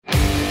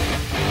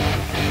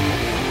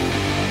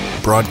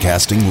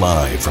Broadcasting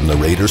live from the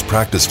Raiders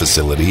practice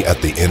facility at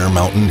the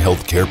Intermountain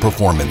Healthcare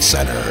Performance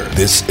Center.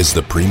 This is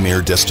the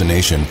premier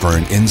destination for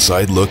an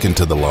inside look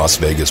into the Las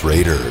Vegas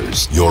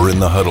Raiders. You're in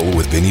the huddle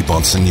with Vinny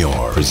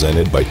Bonsignor,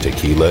 presented by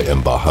Tequila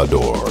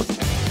Embajador.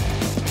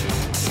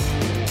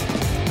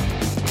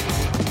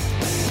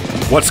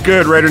 What's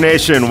good, Raider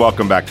Nation?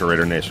 Welcome back to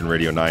Raider Nation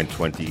Radio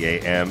 920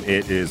 AM.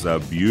 It is a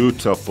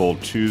beautiful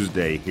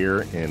Tuesday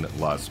here in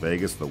Las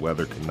Vegas. The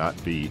weather could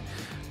not be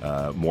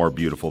more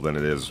beautiful than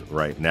it is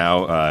right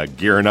now.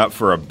 Gearing up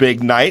for a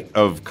big night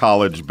of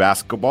college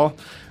basketball.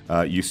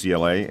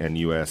 UCLA and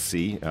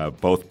USC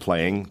both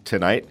playing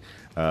tonight.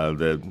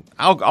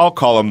 I'll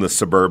call them the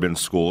suburban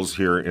schools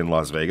here in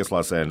Las Vegas.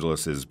 Los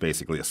Angeles is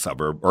basically a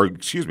suburb,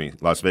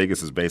 Las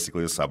Vegas is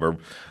basically a suburb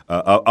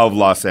of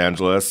Los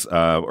Angeles,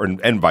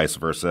 and vice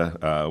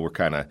versa. We're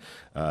kind of,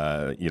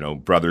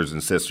 brothers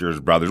and sisters,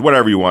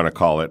 whatever you want to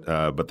call it.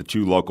 But the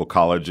two local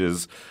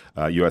colleges,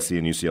 USC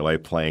and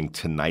UCLA, playing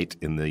tonight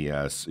in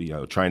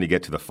the, trying to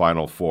get to the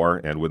Final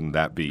Four, and wouldn't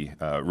that be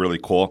really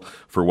cool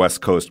for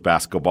West Coast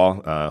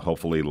basketball?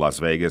 Hopefully Las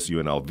Vegas,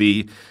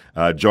 UNLV,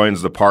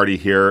 joins the party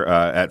here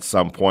at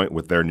some point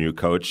with their new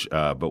coach,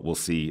 but we'll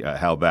see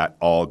how that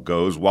all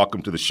goes.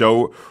 Welcome to the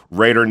show,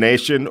 Raider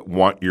Nation.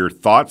 Want your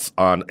thoughts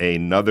on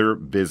another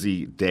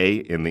busy day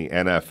in the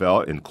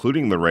NFL,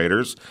 including the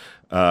Raiders.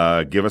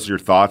 Give us your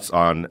thoughts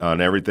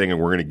on everything, and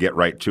we're going to get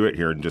right to it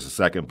here in just a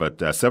second. But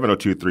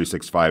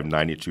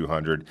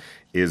 702-365-9200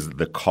 is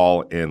the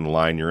call-in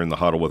line. You're in the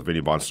huddle with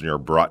Vinny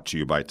Bonsignor, brought to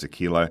you by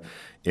Tequila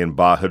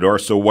Embajador.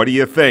 So what do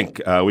you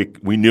think?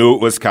 We knew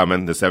it was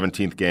coming. The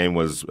 17th game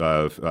was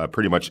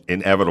pretty much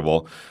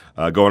inevitable,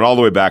 going all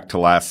the way back to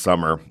last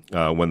summer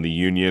when the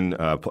union,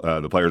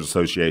 the Players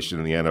Association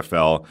and the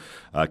NFL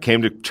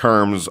came to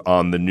terms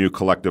on the new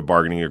collective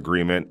bargaining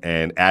agreement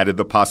and added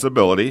the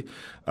possibility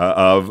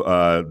of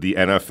the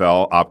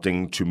NFL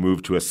opting to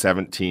move to a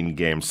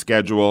 17-game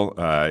schedule.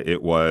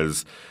 It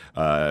was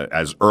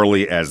as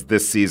early as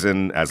this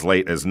season, as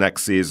late as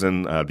next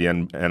season.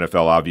 The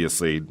NFL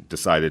obviously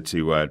decided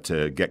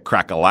to get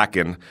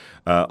crack-a-lackin'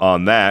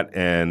 on that,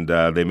 and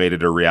they made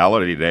it a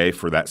reality today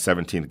for that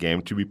 17th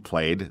game to be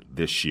played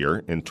this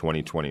year in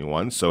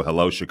 2021. So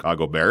hello,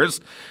 Chicago Bears.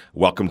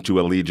 Welcome to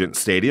Allegiant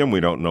Stadium. We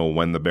don't know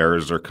when the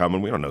Bears are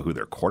coming. We don't know who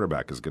their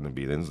quarterback is going to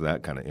be. Isn't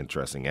that kind of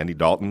interesting? Andy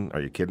Dalton?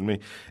 Are you kidding me?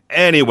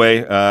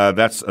 Anyway,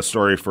 that's a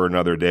story for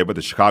another day, but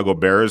the Chicago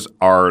Bears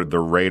are the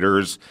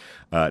Raiders'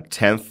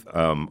 10th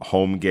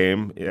home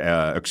game,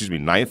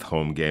 9th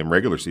home game,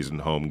 regular season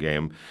home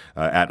game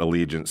at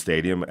Allegiant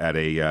Stadium at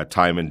a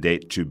time and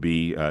date to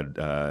be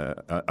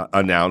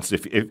announced.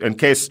 If in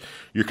case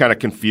you're kind of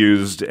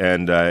confused,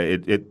 and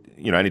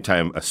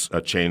anytime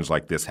a change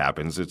like this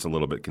happens, it's a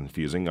little bit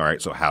confusing. All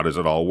right, so how does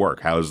it all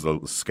work? How is the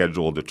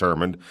schedule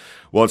determined?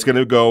 Well, it's going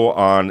to go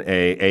on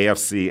a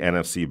AFC,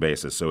 NFC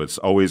basis, so it's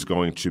always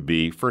going to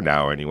be, for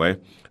now anyway,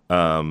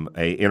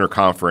 a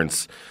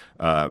interconference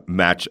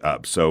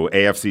matchup. So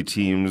AFC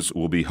teams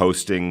will be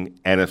hosting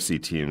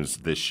NFC teams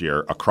this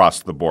year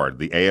across the board.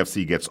 The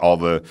AFC gets all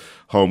the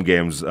home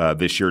games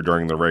this year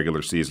during the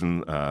regular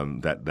season,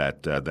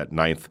 that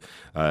ninth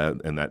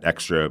and that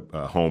extra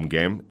home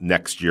game.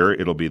 Next year,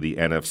 it'll be the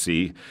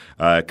NFC.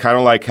 Kind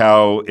of like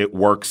how it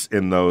works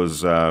in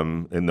those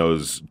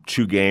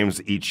two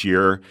games each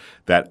year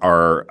that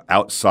are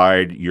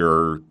outside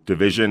your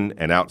division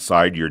and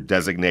outside your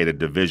designated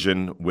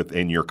division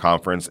within your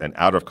conference and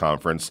out of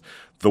conference.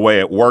 The way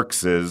it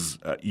works is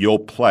you'll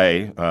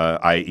play,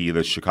 i.e.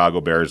 the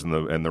Chicago Bears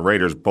and the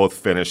Raiders both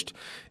finished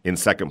in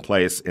second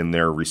place in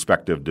their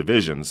respective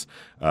divisions.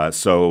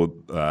 So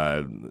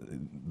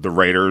the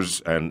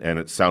Raiders, and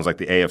it sounds like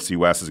the AFC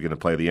West is going to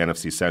play the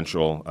NFC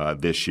Central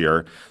this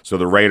year. So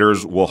the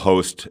Raiders will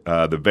host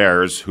the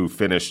Bears, who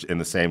finished in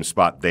the same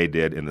spot they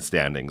did in the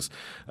standings,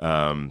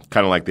 kind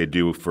of like they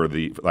do for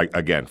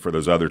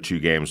those other two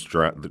games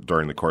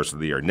during the course of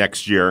the year.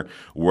 Next year,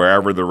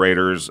 wherever the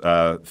Raiders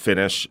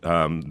finish,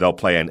 they'll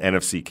play an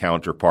NFC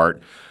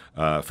counterpart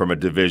from a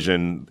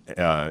division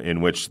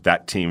in which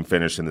that team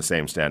finished in the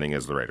same standing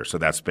as the Raiders. So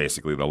that's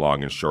basically the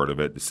long and short of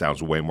it. It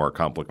sounds way more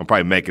complicated. I'm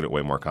probably making it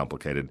way more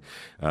complicated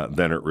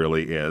than it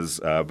really is.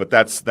 But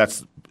that's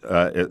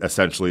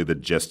essentially the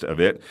gist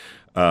of it.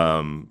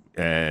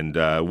 And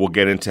we'll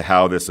get into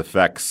how this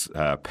affects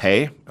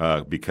pay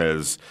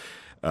because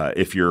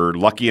if you're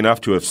lucky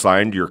enough to have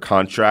signed your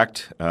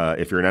contract,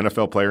 if you're an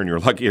NFL player and you're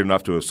lucky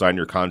enough to have signed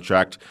your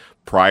contract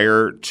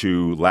prior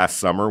to last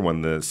summer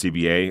when the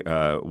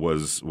CBA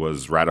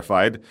was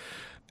ratified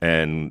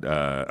and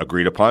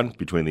agreed upon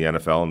between the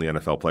NFL and the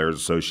NFL Players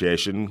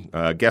Association,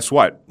 guess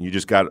what? You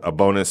just got a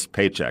bonus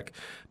paycheck.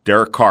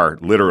 Derek Carr,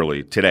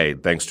 literally today,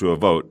 thanks to a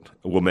vote,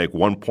 will make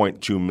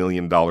 $1.2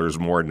 million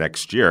more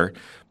next year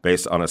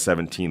based on a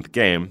 17th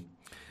game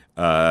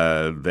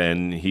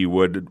than he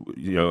would,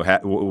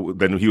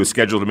 than he was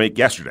scheduled to make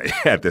yesterday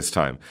at this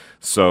time.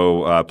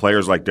 So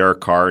players like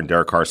Derek Carr, and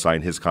Derek Carr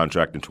signed his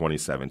contract in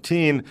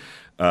 2017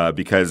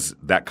 because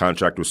that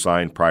contract was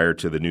signed prior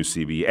to the new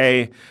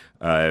CBA.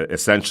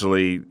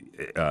 Essentially,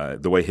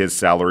 the way his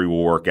salary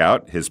will work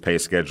out, his pay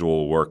schedule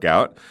will work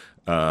out.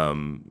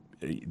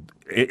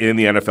 In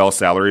the NFL,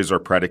 salaries are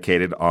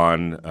predicated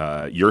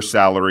on your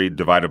salary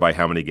divided by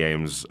how many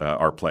games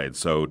are played.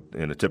 So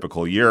in a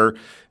typical year,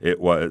 it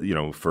was,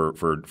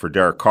 for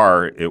Derek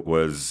Carr,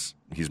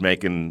 he's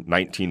making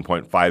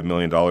 $19.5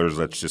 million,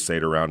 let's just say,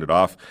 to round it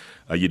off.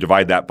 You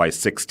divide that by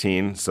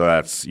 16, so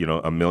that's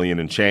 $1 million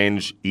and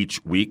change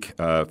each week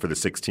for the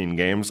 16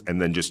 games,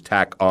 and then just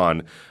tack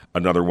on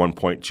another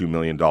 $1.2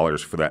 million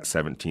for that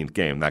 17th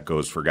game. That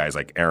goes for guys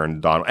like Aaron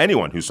Donald,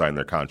 anyone who signed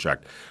their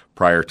contract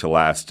prior to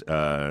last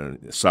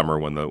summer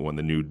when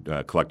the new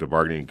collective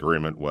bargaining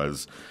agreement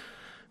was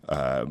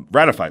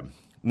ratified.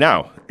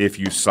 Now, if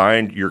you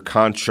signed your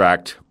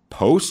contract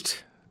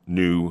post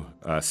new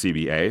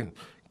CBA,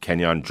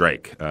 Kenyon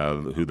Drake,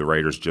 who the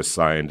Raiders just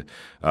signed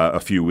a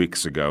few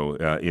weeks ago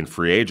in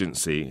free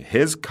agency,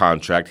 his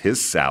contract,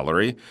 his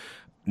salary,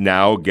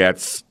 now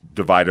gets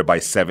divided by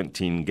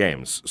 17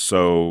 games.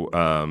 So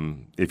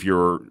if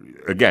you're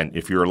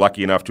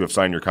lucky enough to have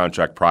signed your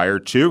contract prior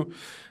to,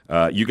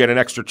 you get an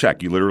extra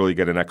check. You literally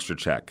get an extra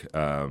check.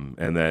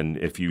 And then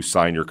if you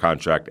sign your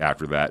contract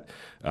after that,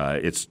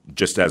 it's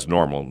just as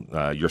normal.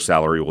 Your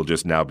salary will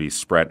just now be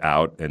spread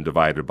out and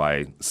divided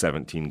by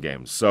 17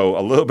 games. So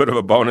a little bit of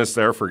a bonus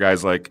there for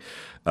guys like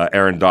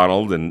Aaron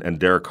Donald and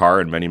Derek Carr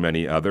and many,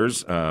 many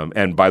others.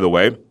 And by the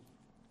way,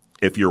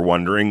 if you're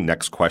wondering,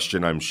 next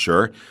question, I'm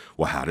sure,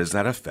 well, how does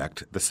that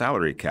affect the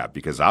salary cap?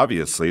 Because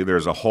obviously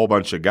there's a whole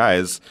bunch of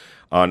guys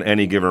on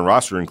any given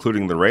roster,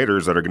 including the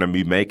Raiders, that are going to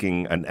be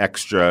making an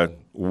extra,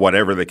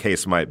 whatever the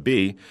case might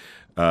be.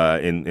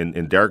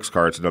 In Derek's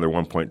car, it's another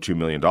 $1.2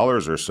 million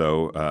or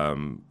so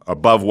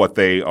above what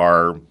they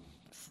are,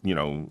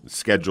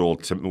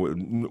 scheduled to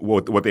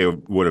what they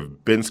would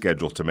have been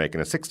scheduled to make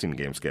in a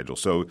 16-game schedule.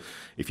 So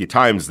if you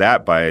times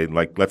that by,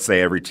 let's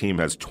say every team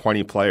has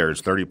 20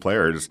 players, 30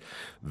 players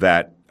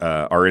that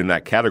are in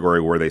that category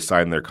where they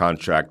signed their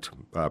contract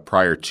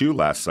prior to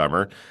last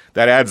summer,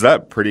 that adds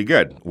up pretty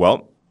good.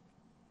 Well,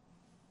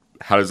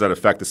 how does that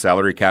affect the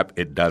salary cap?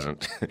 It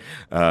doesn't.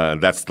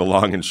 That's the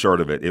long and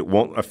short of it. It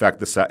won't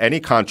affect any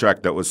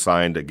contract that was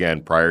signed,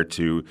 again, prior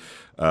to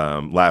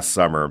last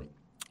summer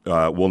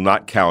will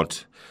not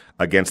count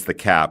against the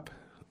cap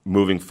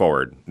moving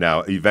forward.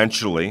 Now,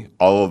 eventually,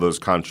 all of those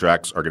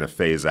contracts are going to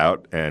phase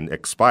out and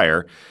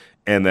expire.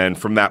 And then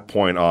from that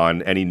point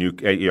on, any new,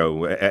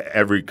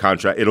 every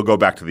contract, it'll go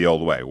back to the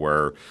old way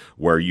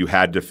where you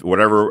had to,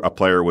 whatever a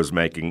player was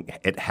making,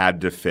 it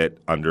had to fit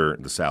under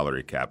the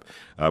salary cap.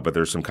 But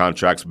there's some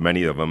contracts,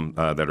 many of them,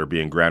 that are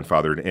being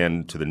grandfathered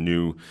into the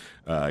new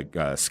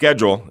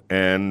schedule,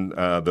 and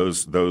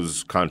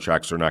those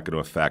contracts are not going to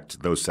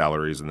affect those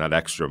salaries, and that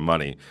extra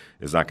money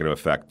is not going to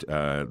affect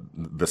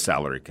the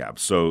salary cap.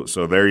 So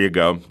there you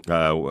go.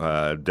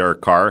 Derek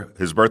Carr,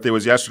 his birthday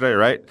was yesterday,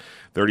 right?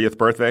 30th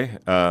birthday.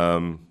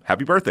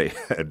 Happy birthday,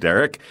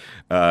 Derek.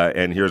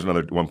 And here's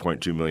another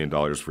 $1.2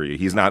 million for you.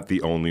 He's not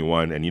the only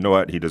one. And you know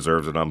what? He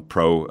deserves it. I'm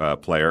pro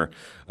player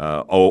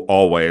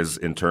always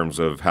in terms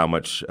of how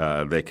much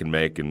they can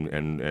make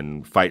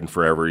and fighting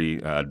for every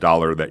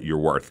dollar that you're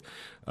worth.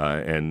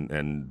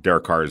 And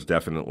Derek Carr is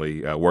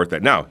definitely worth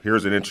it. Now,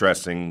 here's an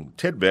interesting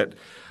tidbit.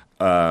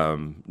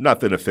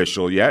 Nothing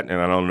official yet,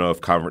 and I don't know if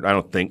I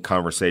don't think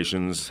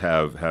conversations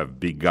have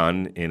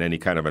begun in any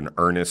kind of an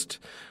earnest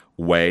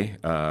way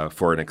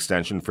for an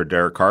extension for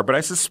Derek Carr, but I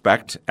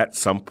suspect at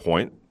some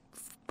point,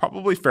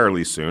 probably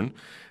fairly soon,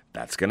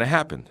 that's going to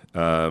happen.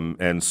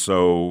 And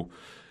so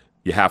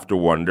you have to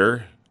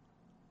wonder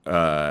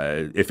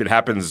if it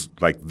happens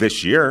like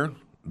this year,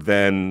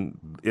 then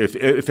if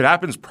it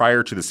happens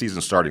prior to the season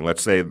starting,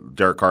 let's say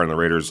Derek Carr and the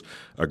Raiders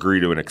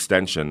agree to an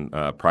extension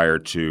prior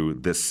to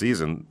this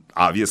season,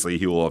 obviously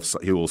he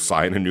will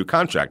sign a new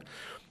contract.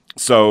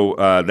 So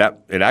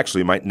that it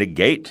actually might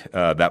negate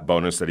that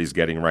bonus that he's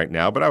getting right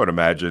now. But I would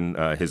imagine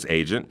his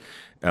agent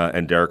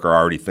and Derek are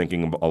already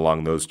thinking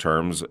along those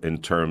terms in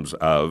terms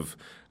of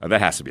that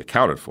has to be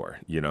accounted for.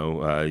 You're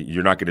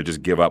not going to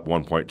just give up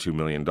 $1.2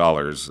 million,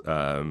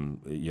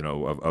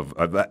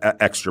 of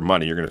extra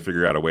money. You're going to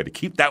figure out a way to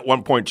keep that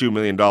 $1.2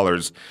 million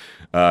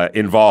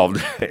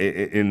involved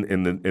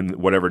in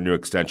whatever new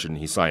extension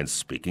he signs.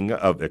 Speaking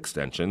of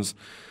extensions,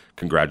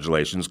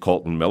 congratulations,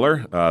 Colton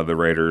Miller, the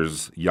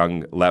Raiders'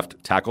 young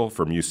left tackle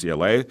from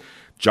UCLA.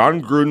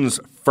 John Gruden's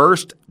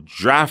first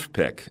draft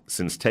pick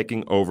since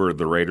taking over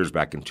the Raiders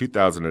back in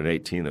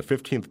 2018, the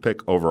 15th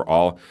pick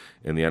overall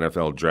in the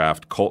NFL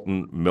draft.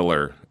 Colton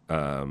Miller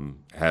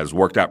has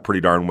worked out pretty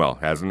darn well,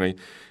 hasn't he?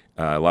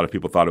 A lot of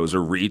people thought it was a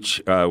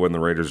reach when the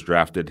Raiders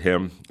drafted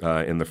him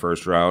in the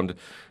first round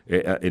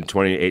in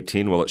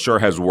 2018. Well, it sure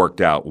has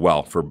worked out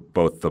well for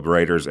both the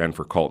Raiders and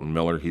for Colton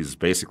Miller. He's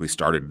basically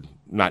started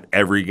not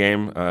every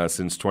game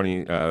since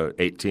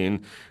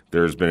 2018.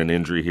 There's been an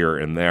injury here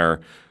and there,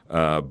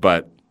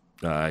 but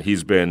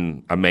he's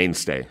been a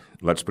mainstay,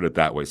 let's put it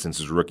that way, since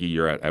his rookie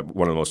year at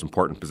one of the most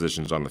important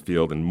positions on the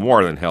field, and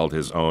more than held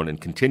his own and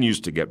continues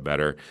to get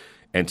better.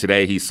 And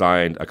today he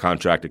signed a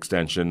contract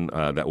extension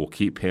that will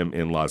keep him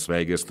in Las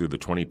Vegas through the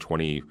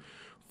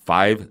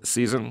 2025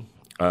 season.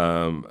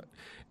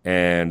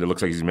 and it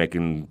looks like he's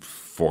making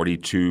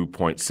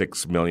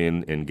 $42.6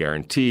 million in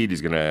guaranteed.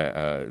 He's going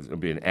to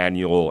be an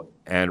annual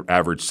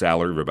average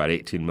salary of about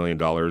 $18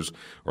 million, or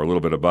a little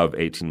bit above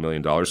 $18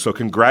 million. So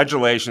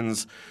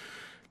congratulations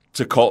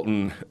to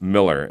Colton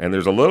Miller. And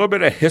there's a little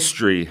bit of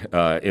history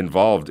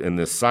involved in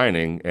this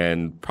signing,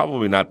 and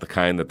probably not the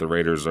kind that the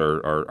Raiders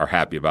are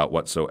happy about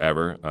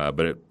whatsoever.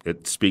 But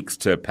it speaks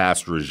to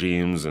past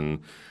regimes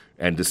and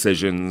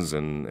decisions,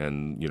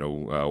 and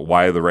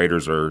why the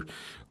Raiders are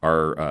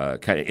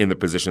kind of in the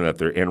position that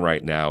they're in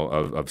right now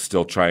of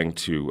still trying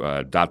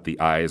to dot the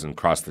I's and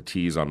cross the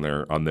T's on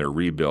their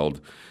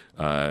rebuild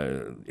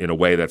in a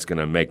way that's going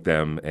to make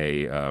them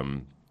a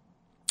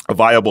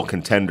viable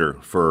contender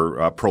for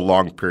a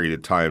prolonged period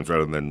of times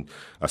rather than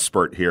a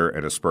spurt here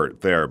and a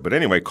spurt there. But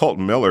anyway,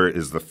 Colton Miller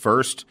is the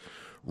first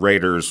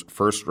Raiders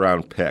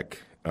first-round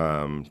pick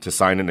to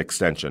sign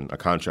a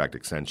contract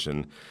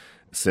extension,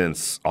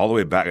 since all the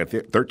way back, I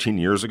think 13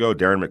 years ago.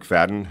 Darren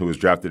McFadden, who was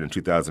drafted in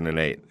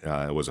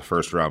 2008, was a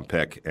first-round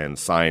pick and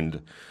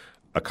signed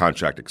a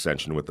contract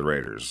extension with the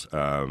Raiders.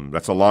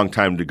 That's a long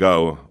time to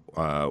go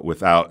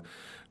without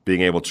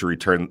being able to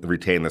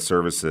retain the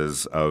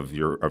services of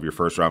your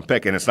first-round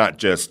pick. And it's not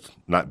just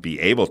not be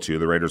able to.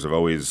 The Raiders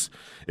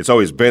it's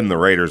always been the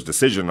Raiders'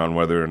 decision on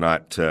whether or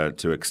not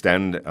to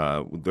extend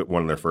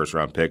one of their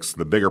first-round picks.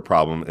 The bigger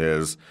problem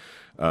is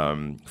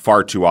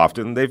far too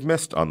often they've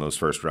missed on those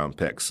first-round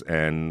picks,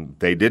 and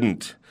they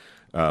didn't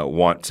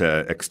want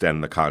to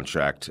extend the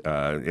contract.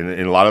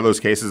 In a lot of those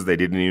cases, they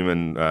didn't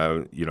even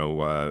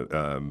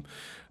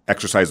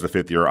exercise the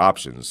fifth-year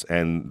options,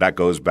 and that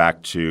goes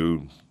back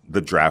to the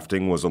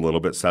drafting was a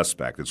little bit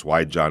suspect. It's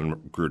why John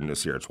Gruden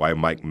is here. It's why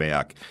Mike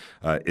Mayock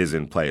is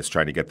in place,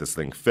 trying to get this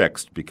thing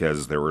fixed,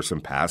 because there were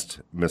some past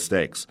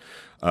mistakes.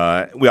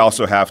 We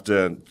also have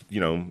to,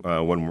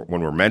 when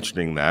we're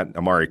mentioning that,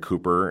 Amari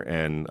Cooper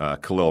and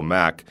Khalil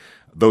Mack,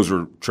 those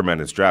were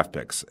tremendous draft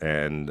picks.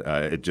 And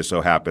it just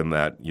so happened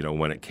that,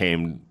 when it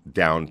came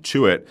down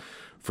to it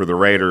for the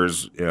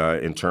Raiders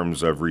in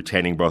terms of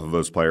retaining both of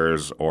those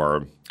players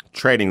or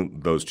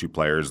trading those two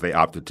players, they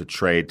opted to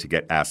trade to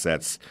get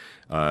assets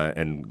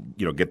and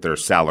get their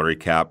salary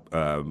cap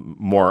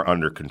more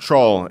under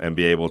control and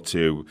be able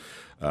to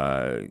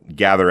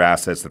gather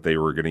assets that they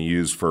were going to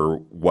use for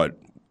what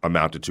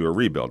amounted to a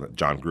rebuild.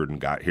 John Gruden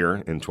got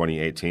here in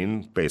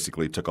 2018,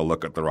 basically took a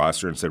look at the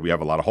roster and said, we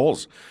have a lot of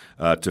holes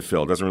to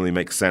fill. It doesn't really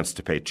make sense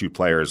to pay two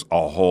players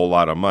a whole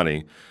lot of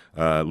money,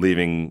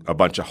 leaving a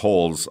bunch of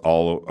holes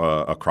all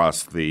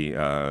across the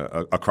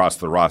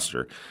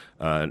roster.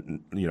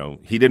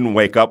 He didn't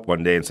wake up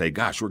one day and say,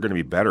 gosh, we're going to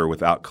be better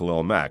without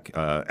Khalil Mack,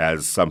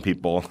 as some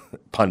people,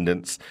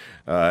 pundits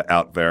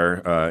out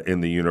there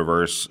in the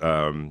universe,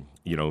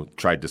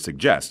 tried to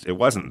suggest. It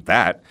wasn't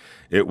that.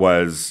 It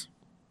was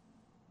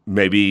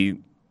maybe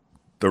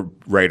the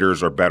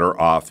Raiders are better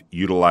off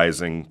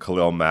utilizing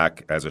Khalil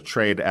Mack as a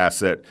trade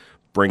asset,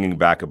 bringing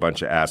back a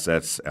bunch of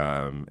assets,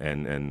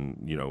 and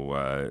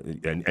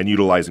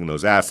utilizing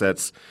those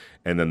assets,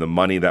 and then the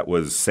money that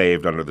was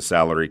saved under the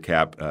salary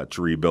cap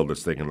to rebuild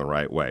this thing in the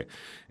right way.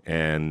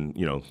 And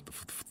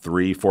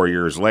 3-4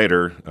 years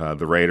later,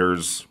 the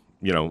Raiders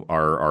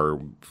are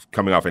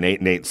coming off an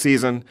 8-8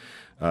 season.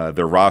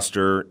 Their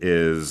roster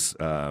is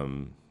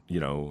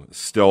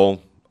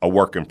still a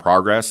work in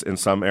progress in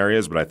some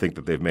areas, but I think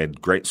that they've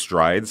made great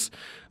strides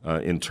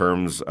in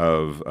terms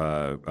of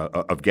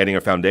getting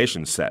a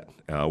foundation set,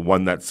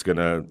 one that's going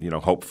to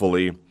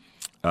hopefully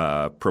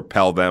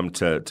propel them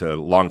to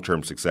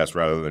long-term success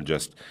rather than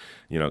just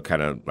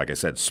kind of, like I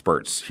said,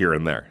 spurts here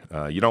and there.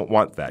 You don't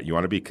want that. You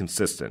want to be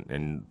consistent,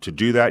 and to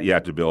do that, you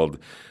have to build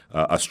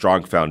a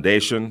strong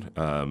foundation.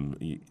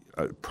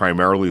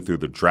 Primarily through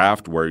the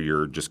draft, where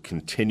you're just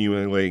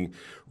continually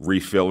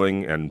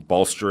refilling and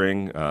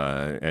bolstering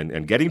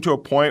and getting to a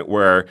point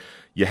where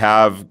you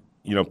have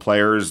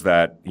players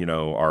that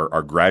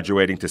are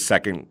graduating to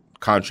second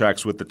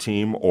contracts with the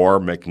team, or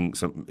making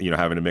some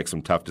having to make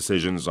some tough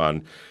decisions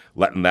on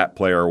letting that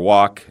player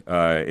walk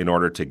in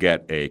order to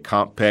get a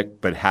comp pick,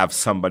 but have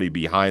somebody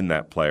behind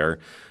that player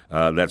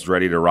that's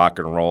ready to rock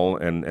and roll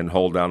and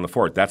hold down the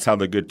fort. That's how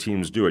the good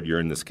teams do it.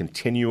 You're in this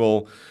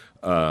continual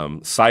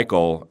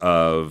cycle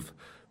of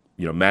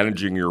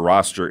managing your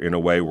roster in a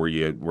way where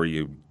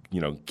you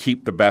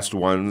keep the best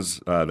ones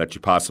that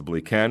you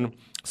possibly can.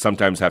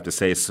 Sometimes have to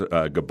say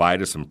goodbye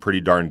to some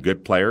pretty darn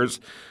good players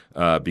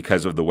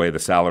because of the way the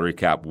salary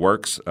cap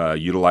works.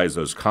 Utilize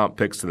those comp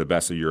picks to the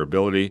best of your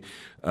ability,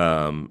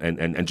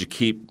 and to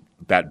keep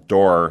that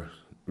door,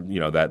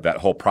 that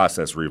whole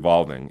process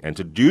revolving. And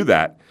to do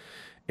that,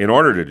 in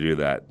order to do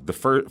that, the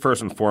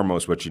first and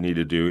foremost, what you need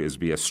to do is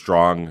be a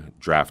strong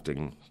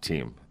drafting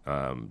team.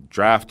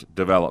 Draft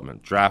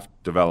development.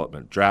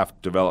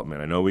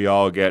 I know we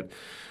all get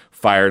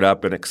fired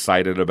up and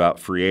excited about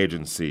free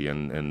agency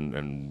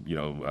and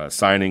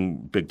signing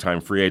big-time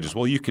free agents.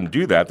 Well, you can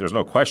do that. There's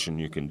no question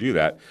you can do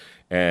that,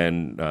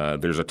 and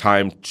there's a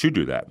time to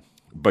do that.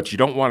 But you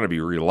don't want to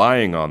be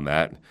relying on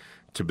that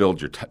to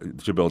build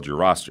your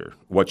roster.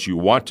 What you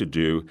want to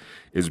do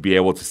is be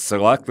able to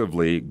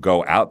selectively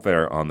go out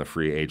there on the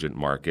free agent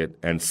market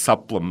and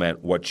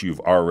supplement what you've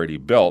already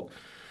built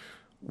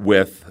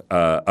with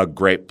a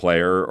great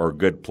player or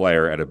good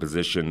player at a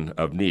position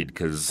of need,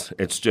 because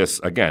it's just,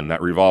 again, that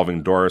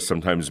revolving door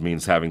sometimes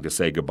means having to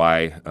say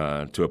goodbye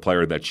to a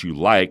player that you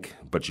like,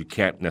 but you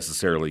can't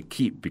necessarily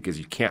keep because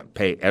you can't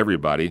pay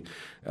everybody.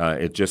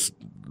 It just,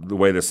 the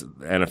way this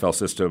NFL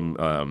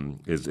system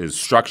is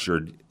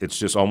structured, it's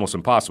just almost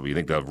impossible. You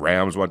think the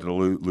Rams wanted to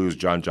lose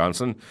John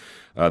Johnson,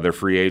 their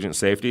free agent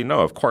safety?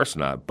 No, of course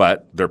not.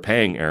 But they're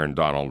paying Aaron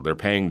Donald. They're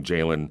paying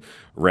Jalen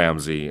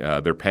Ramsey.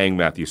 They're paying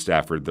Matthew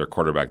Stafford, their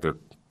quarterback. They're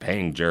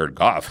paying Jared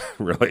Goff,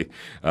 really.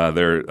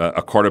 They're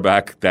a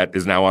quarterback that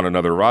is now on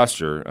another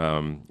roster,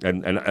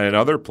 and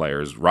other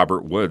players,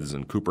 Robert Woods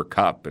and Cooper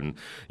Kupp. And,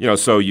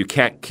 so you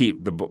can't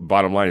keep, the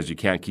bottom line is you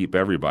can't keep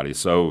everybody.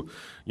 So,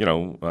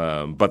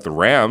 but the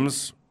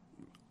Rams,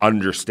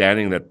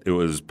 understanding that it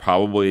was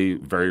probably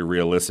very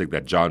realistic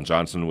that John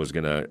Johnson was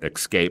going to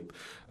escape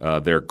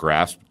their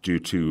grasp due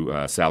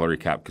to salary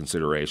cap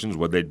considerations,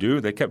 what they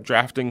do, they kept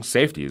drafting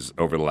safeties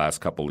over the last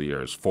couple of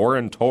years, 4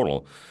 in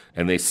total,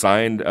 and they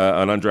signed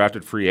an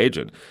undrafted free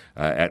agent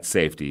at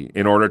safety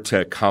in order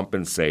to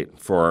compensate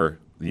for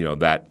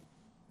that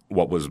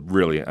what was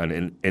really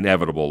an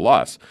inevitable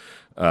loss.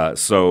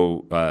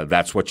 So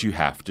that's what you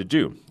have to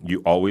do.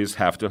 You always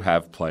have to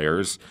have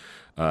players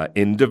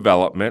in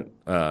development.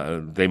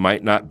 They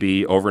might not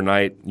be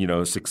overnight,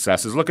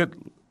 successes. Look at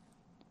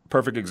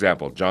perfect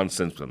example, John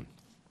Simpson.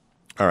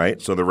 All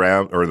right, so the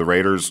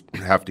Raiders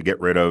have to get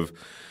rid of,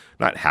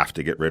 not have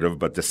to get rid of,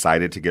 but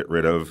decided to get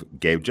rid of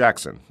Gabe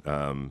Jackson.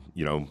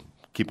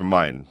 Keep in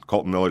mind,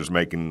 Colton Miller's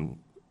making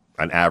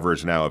an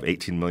average now of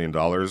 $18 million.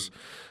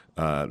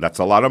 That's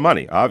a lot of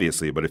money,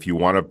 obviously, but if you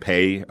want to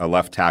pay a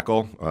left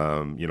tackle,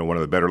 one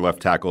of the better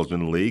left tackles in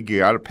the league, you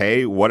got to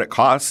pay what it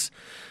costs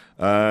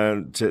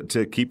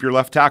to keep your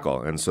left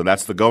tackle. And so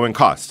that's the going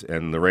cost.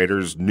 And the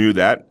Raiders knew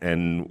that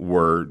and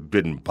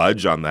didn't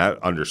budge on that,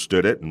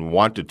 understood it, and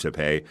wanted to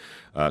pay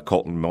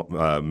Colton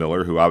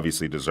Miller, who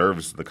obviously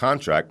deserves the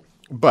contract.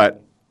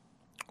 But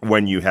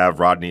when you have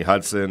Rodney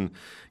Hudson,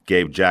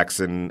 Gabe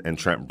Jackson, and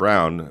Trent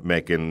Brown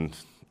making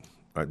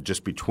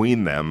just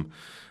between them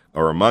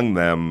or among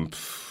them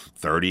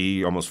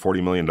 $30, almost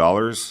 $40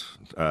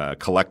 million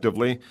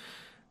collectively,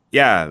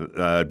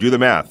 do the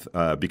math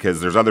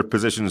because there's other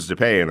positions to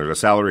pay and there's a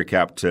salary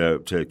cap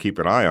to keep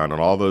an eye on, and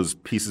all those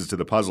pieces to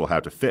the puzzle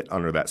have to fit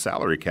under that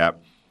salary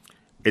cap.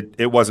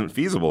 It wasn't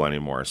feasible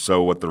anymore.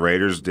 So what the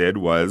Raiders did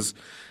was,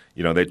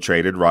 they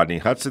traded Rodney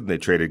Hudson, they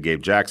traded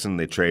Gabe Jackson,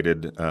 they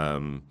traded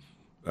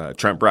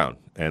Trent Brown,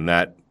 and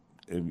that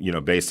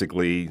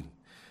basically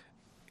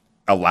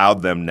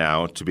allowed them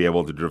now to be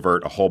able to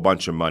divert a whole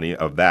bunch of money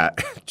of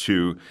that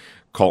to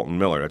Colton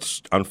Miller.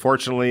 It's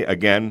unfortunately,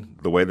 again,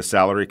 the way the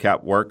salary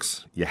cap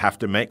works, you have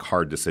to make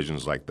hard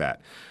decisions like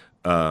that.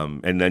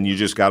 And then you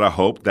just got to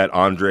hope that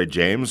Andre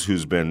James,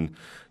 who's been,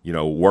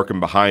 working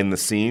behind the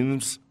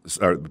scenes,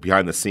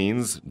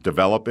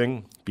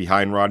 developing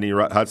behind Rodney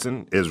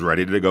Hudson, is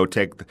ready to go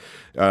take,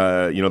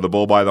 the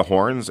bull by the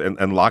horns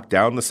and lock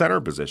down the center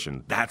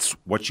position. That's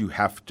what you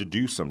have to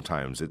do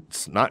sometimes.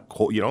 It's not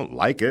cool. You don't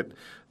like it.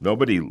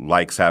 Nobody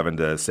likes having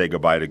to say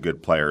goodbye to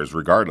good players,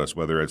 regardless,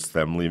 whether it's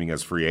them leaving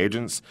as free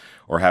agents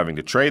or having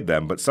to trade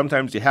them. But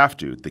sometimes you have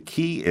to. The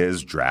key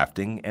is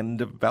drafting and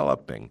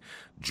developing.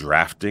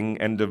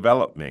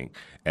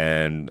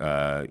 And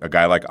a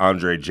guy like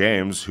Andre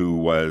James, who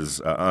was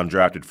an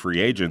undrafted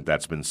free agent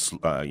that's been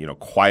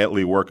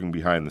quietly working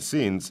behind the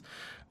scenes,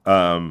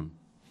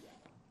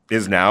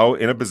 is now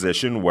in a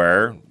position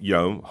where,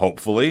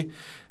 hopefully,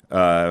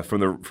 from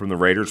the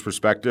Raiders'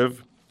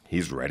 perspective,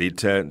 he's ready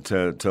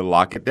to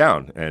lock it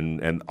down.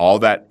 And all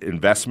that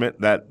investment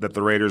that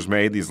the Raiders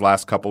made these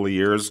last couple of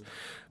years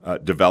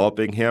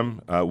developing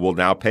him will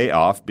now pay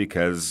off,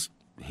 because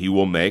he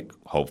will make,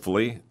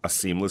 hopefully, a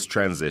seamless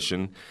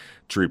transition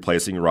to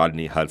replacing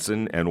Rodney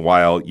Hudson. And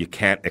while you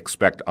can't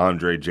expect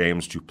Andre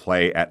James to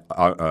play at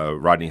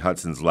Rodney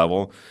Hudson's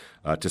level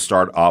to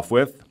start off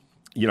with,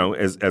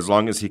 as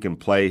long as he can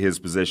play his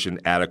position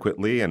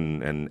adequately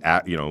and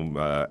at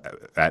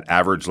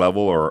average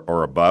level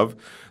or above,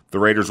 the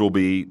Raiders will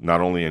be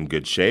not only in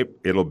good shape,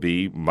 it'll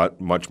be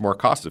much more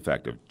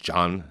cost-effective.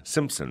 John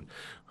Simpson,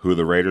 who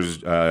the Raiders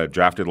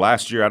drafted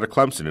last year out of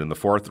Clemson in the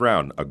 4th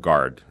round, a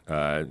guard.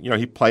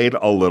 He played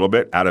a little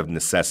bit out of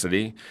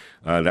necessity.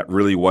 That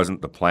really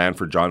wasn't the plan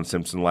for John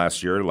Simpson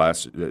last year.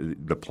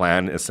 The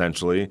plan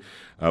essentially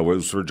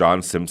was for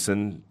John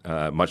Simpson,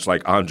 much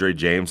like Andre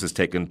James has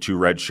taken 2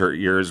 redshirt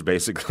years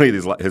basically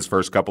his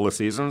first couple of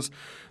seasons.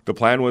 The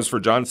plan was for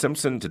John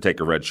Simpson to take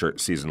a redshirt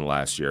season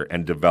last year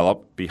and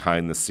develop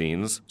behind the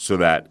scenes so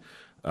that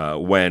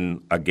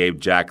when a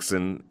Gabe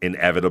Jackson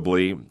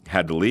inevitably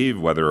had to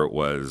leave, whether it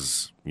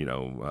was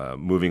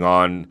moving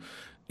on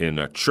in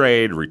a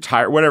trade,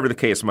 retire, whatever the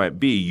case might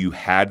be, you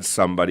had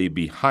somebody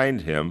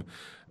behind him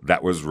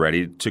that was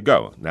ready to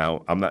go.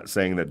 Now, I'm not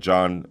saying that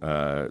John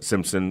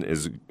Simpson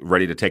is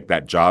ready to take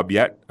that job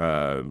yet,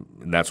 and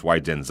that's why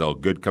Denzel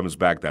Good comes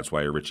back. That's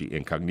why Richie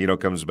Incognito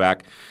comes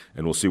back,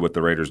 and we'll see what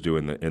the Raiders do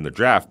in the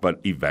draft. But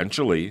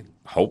eventually,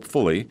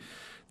 hopefully,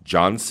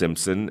 John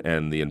Simpson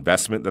and the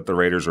investment that the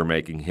Raiders are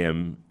making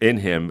in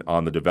him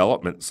on the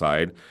development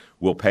side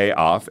will pay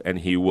off, and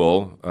he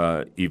will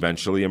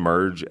eventually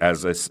emerge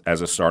as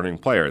a starting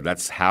player.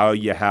 That's how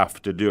you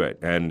have to do it.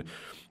 And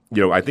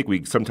I think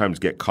we sometimes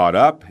get caught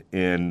up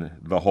in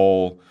the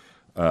whole,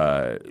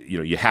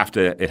 it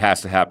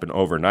has to happen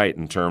overnight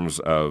in terms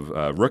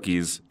of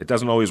rookies. It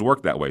doesn't always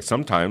work that way.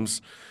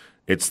 Sometimes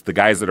it's the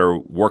guys that are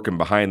working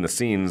behind the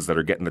scenes that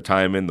are getting the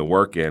time in, the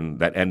work in,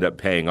 that end up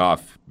paying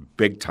off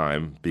big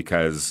time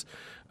because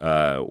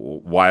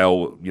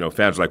while,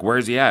 fans are like, where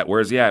is he at?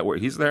 Where is he at?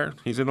 He's there.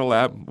 He's in the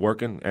lab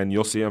working, and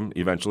you'll see him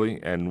eventually.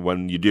 And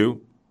when you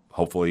do,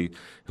 hopefully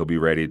he'll be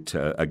ready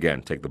to,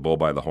 again, take the bull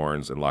by the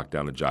horns and lock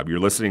down the job. You're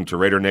listening to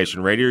Raider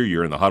Nation Radio.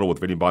 You're in the huddle with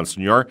Vinny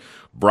Bonsignor,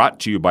 brought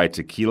to you by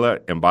Tequila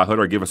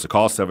Embajador. Give us a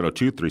call,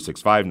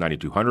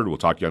 702-365-9200. We'll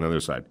talk to you on the other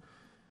side.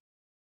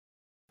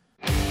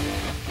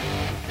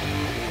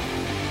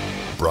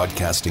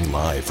 Broadcasting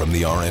live from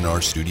the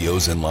RNR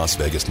studios in Las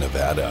Vegas,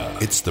 Nevada.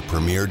 It's the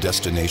premier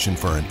destination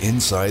for an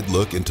inside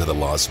look into the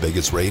Las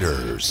Vegas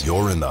Raiders.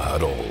 You're in the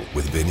huddle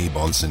with Vinny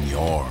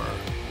Bonsignor.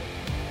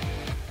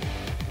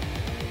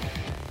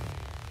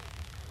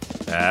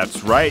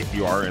 That's right.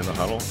 You are in the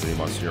huddle. Vinny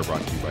Bonsignor,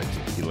 brought to you by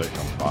Tequila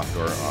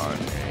Embajador on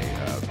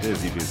a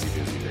busy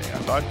day. I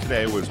thought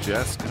today was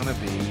just going to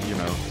be,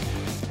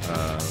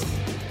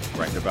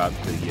 right about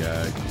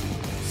the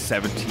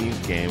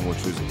 17th game,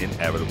 which was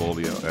inevitable.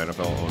 The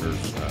NFL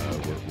owners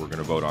were going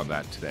to vote on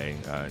that today.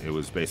 It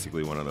was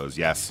basically one of those,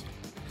 yes,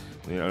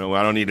 I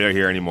don't need to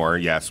hear anymore.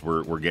 Yes,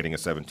 we're getting a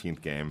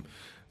 17th game.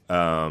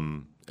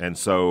 And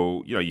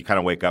so, you kind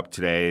of wake up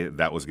today,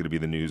 that was going to be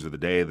the news of the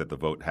day, that the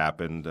vote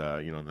happened,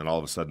 and then all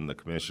of a sudden the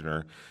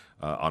commissioner,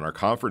 on our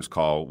conference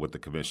call with the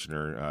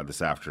commissioner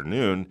this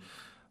afternoon,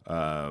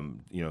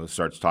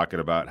 starts talking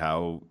about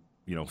how,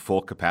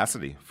 full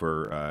capacity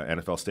for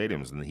NFL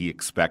stadiums, and he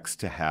expects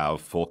to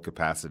have full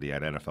capacity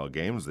at NFL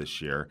games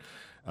this year.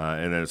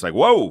 And then it's like,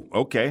 whoa,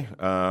 okay,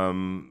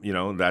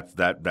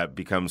 that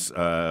becomes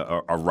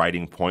a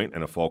writing point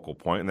and a focal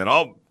point. And then,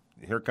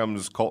 here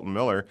comes Kolton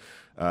Miller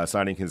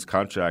signing his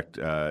contract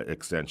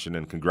extension,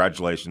 and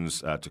congratulations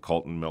to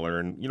Kolton Miller,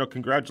 and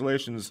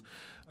congratulations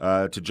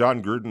to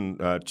John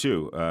Gruden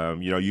too.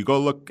 You go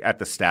look at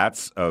the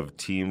stats of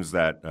teams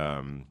that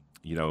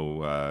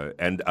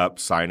end up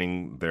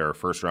signing their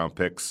first round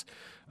picks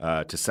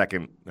to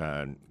second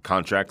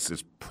contracts.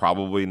 Is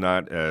probably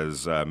not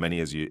as many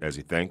as you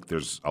think.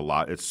 There's a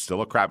lot. It's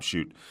still a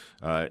crapshoot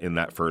in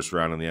that first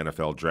round in the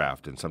NFL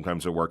draft, and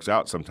sometimes it works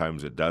out,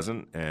 sometimes it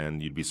doesn't,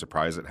 and you'd be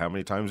surprised at how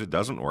many times it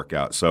doesn't work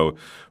out. So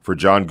for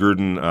John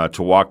Gruden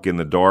to walk in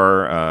the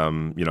door,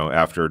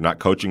 after not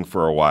coaching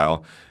for a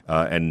while,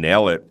 and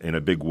nail it in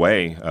a big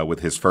way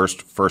with his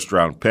first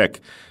round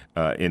pick.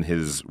 In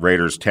his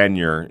Raiders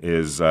tenure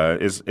is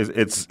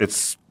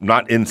it's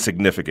not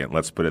insignificant.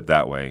 Let's put it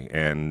that way.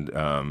 And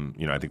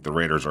I think the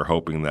Raiders are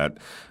hoping that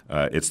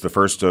it's the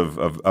first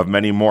of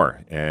many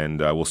more. And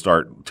we'll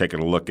start taking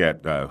a look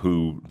at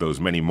who those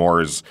many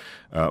mores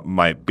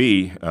might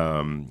be.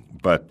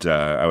 But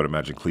I would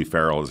imagine Cleve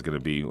Farrell is going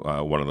to be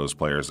one of those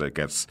players that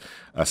gets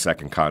a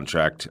second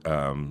contract.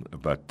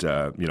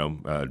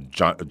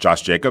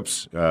 Josh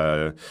Jacobs,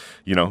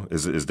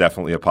 is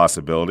definitely a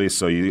possibility.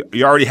 So you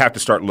already have to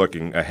start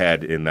looking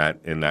ahead in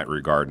that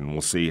regard, and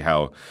we'll see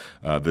how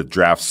the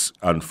drafts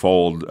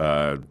unfold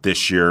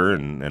this year,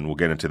 and we'll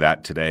get into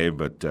that today.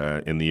 But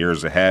in the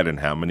years ahead, and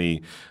how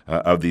many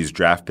of these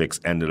draft picks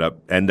end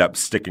up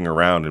sticking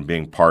around and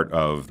being part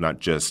of not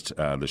just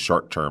the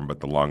short term but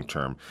the long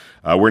term.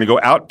 We're going to go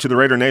out to the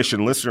Raider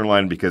Nation listener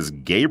line because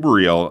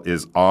Gabriel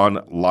is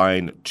on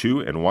line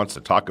 2 and wants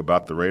to talk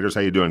about the Raiders.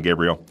 How you doing,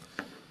 Gabriel?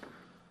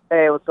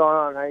 Hey, what's going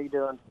on? How you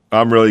doing?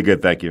 I'm really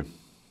good, thank you.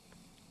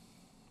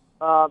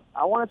 I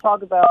want to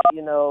talk about,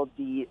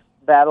 the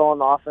battle on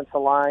the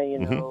offensive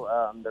line.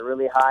 They're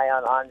really high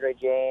on Andre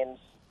James,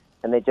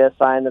 and they just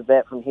signed the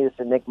vet from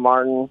Houston, Nick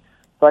Martin.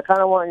 So I kind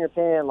of want your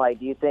opinion.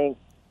 Do you think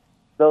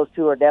those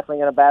two are definitely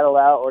going to battle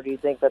out, or do you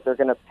think that they're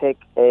going to pick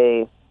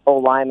a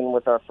O-lineman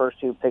with our first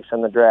 2 picks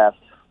in the draft?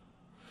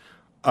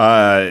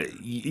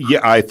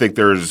 I think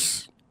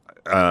there's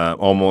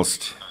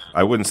almost,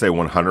 I wouldn't say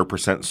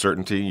 100%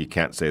 certainty. You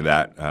can't say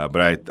that.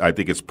 But I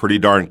think it's pretty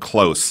darn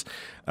close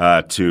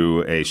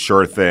to a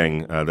sure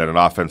thing that an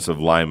offensive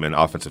lineman,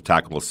 offensive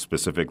tackle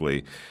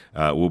specifically,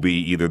 will be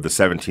either the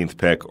 17th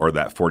pick or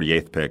that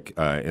 48th pick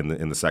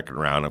in the second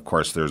round. Of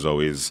course, there's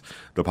always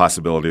the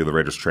possibility of the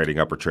Raiders trading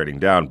up or trading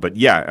down. But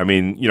yeah, I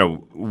mean,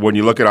 when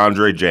you look at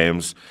Andre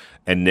James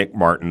and Nick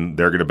Martin,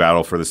 they're going to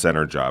battle for the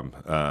center job.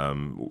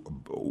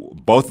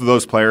 Both of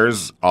those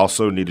players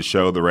also need to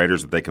show the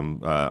Raiders that they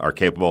are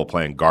capable of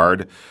playing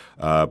guard.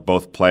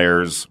 Both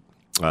players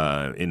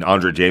In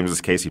Andre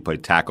James's case, he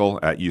played tackle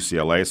at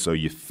UCLA, so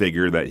you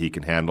figure that he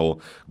can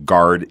handle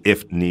guard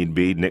if need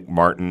be. Nick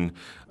Martin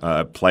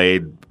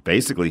played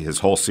basically his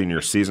whole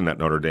senior season at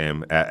Notre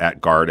Dame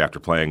at guard after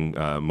playing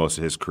most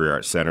of his career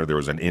at center. There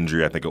was an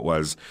injury, I think it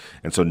was,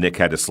 and so Nick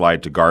had to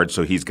slide to guard,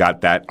 so he's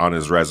got that on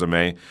his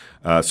resume.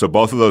 So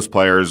both of those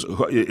players,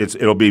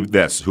 it'll be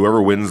this.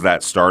 Whoever wins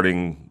that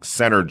starting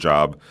center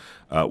job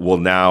will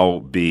now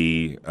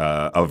be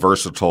a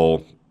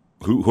versatile.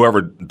 Whoever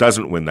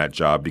doesn't win that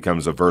job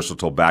becomes a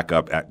versatile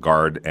backup at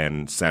guard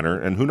and center,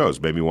 and who knows,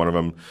 maybe one of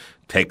them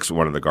takes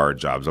one of the guard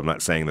jobs. I'm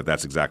not saying that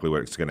that's exactly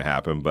what's going to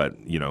happen, but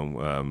you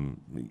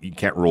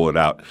can't rule it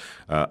out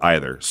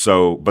either.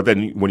 So, but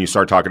then when you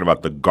start talking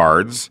about the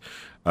guards,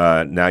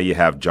 now you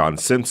have John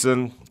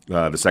Simpson,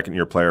 the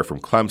second-year player from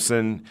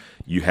Clemson.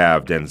 You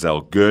have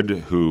Denzel Good,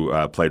 who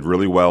played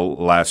really well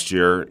last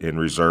year in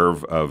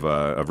reserve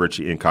of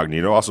Richie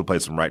Incognito. Also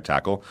played some right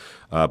tackle,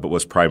 but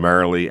was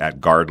primarily at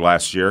guard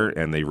last year,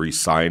 and they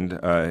re-signed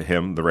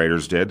him. The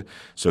Raiders did,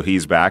 so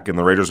he's back. And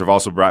the Raiders have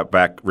also brought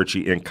back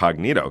Richie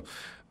Incognito,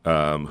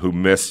 who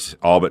missed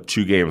all but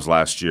 2 games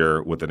last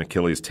year with an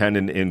Achilles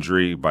tendon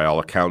injury. By all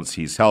accounts,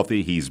 he's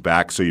healthy. He's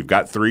back. So you've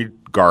got 3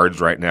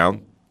 guards right now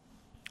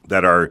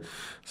that are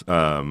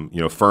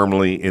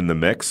firmly in the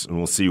mix, and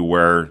we'll see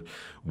where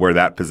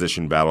that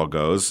position battle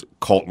goes.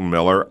 Colton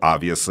Miller,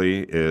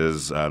 obviously,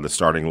 is the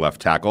starting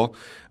left tackle.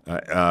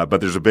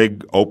 But there's a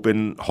big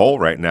open hole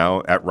right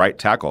now at right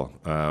tackle.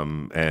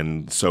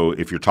 And so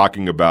if you're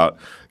talking about,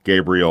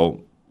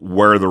 Gabriel,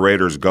 where the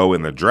Raiders go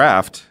in the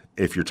draft,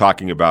 if you're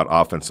talking about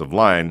offensive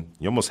line,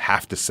 you almost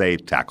have to say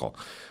tackle.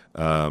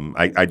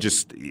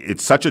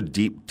 It's such a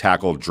deep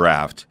tackle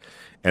draft.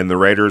 And the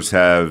Raiders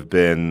have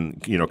been,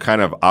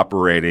 kind of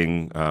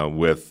operating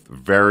with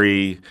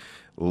very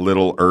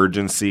little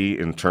urgency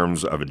in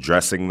terms of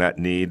addressing that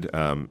need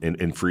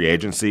in free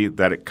agency,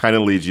 that it kind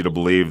of leads you to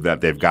believe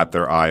that they've got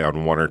their eye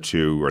on 1 or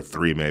 2 or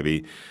 3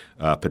 maybe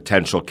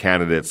potential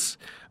candidates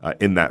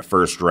in that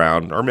first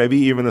round, or maybe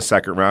even the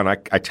second round. I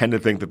tend to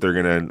think that they're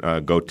going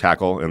to go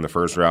tackle in the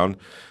first round.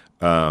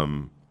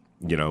 And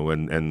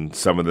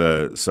some of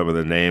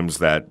the names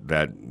that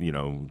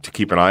to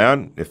keep an eye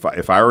on.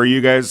 If I were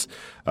you guys,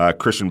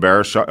 Christian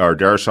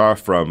Darrisaw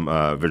from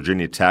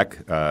Virginia Tech,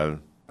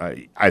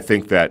 I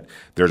think that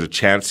there's a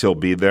chance he'll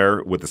be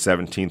there with the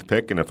 17th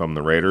pick, and if I'm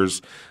the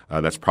Raiders,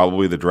 that's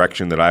probably the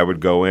direction that I would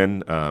go in.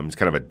 He's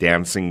kind of a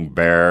dancing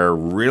bear,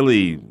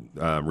 really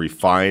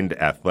refined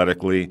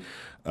athletically.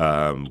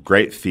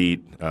 Great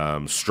feet,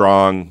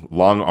 strong,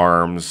 long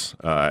arms,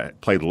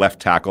 played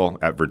left tackle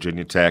at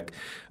Virginia Tech.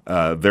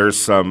 There's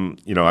some,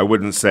 I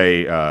wouldn't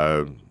say,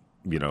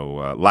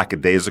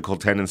 lackadaisical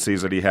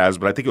tendencies that he has,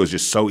 but I think it was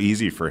just so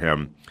easy for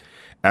him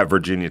at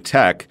Virginia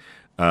Tech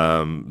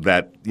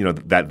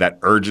that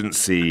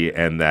urgency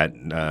and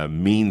that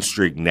mean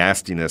streak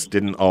nastiness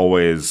didn't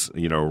always,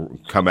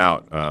 come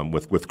out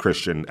with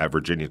Christian at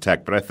Virginia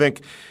Tech. But I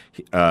think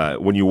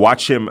when you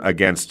watch him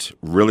against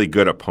really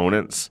good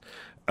opponents,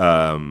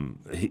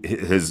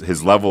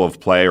 his level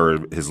of play or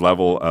his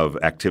level of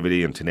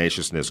activity and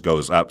tenaciousness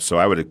goes up. So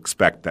I would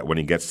expect that when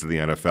he gets to the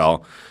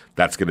NFL,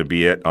 that's going to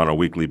be it on a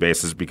weekly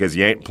basis, because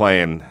you ain't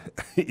playing,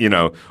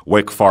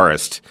 Wake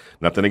Forest.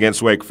 Nothing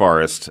against Wake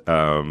Forest,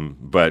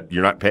 but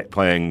you're not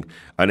playing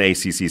an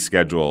ACC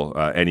schedule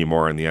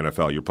anymore in the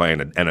NFL. You're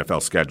playing an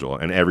NFL schedule,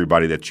 and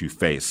everybody that you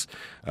face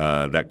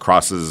that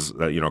crosses,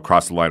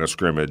 across the line of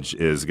scrimmage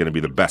is going to be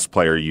the best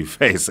player you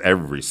face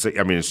it's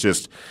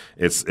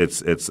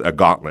a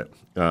gauntlet.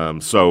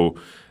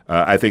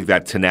 I think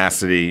that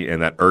tenacity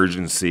and that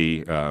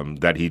urgency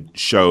that he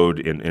showed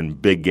in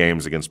big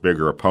games against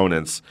bigger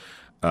opponents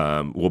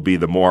will be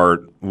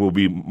more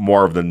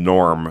of the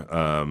norm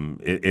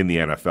in the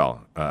NFL.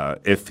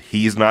 If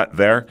he's not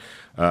there,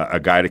 a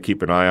guy to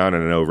keep an eye on,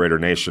 and I know Raider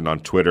Nation on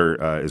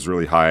Twitter is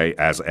really high,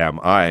 as am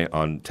I,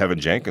 on Tevin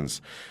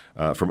Jenkins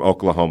from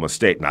Oklahoma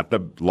State. Not the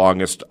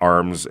longest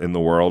arms in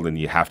the world, and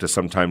you have to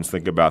sometimes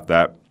think about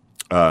that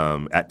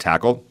at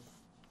tackle,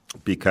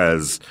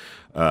 because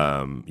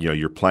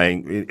you're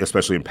playing,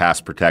 especially in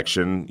pass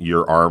protection,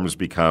 your arms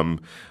become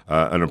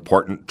an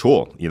important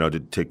tool,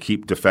 to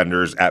keep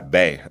defenders at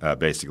bay,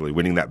 basically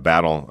winning that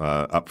battle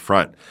up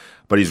front.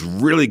 But he's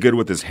really good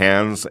with his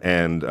hands,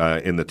 and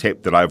in the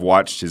tape that I've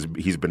watched,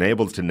 he's been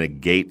able to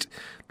negate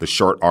the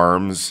short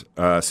arms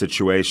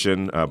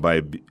situation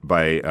by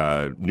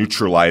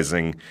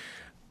neutralizing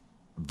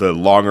the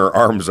longer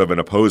arms of an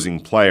opposing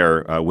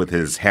player with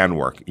his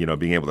handwork,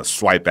 being able to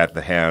swipe at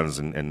the hands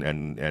and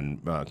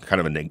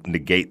kind of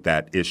negate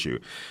that issue.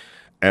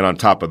 And on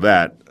top of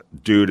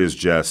that, dude is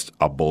just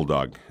a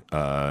bulldog,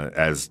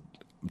 as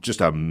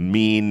just a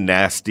mean,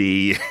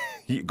 nasty.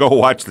 Go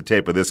watch the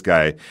tape of this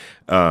guy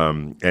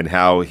and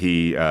how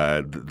he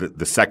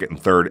the second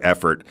and third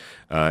effort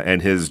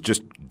and his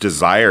just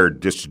desire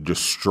just to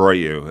destroy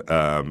you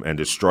and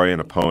destroy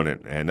an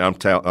opponent. And I'm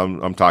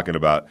talking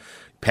about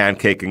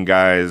pancaking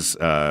guys,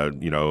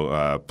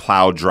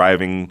 plow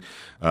driving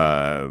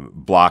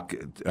block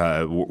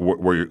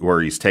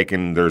where he's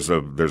taken. There's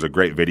a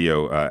great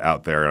video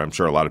out there, and I'm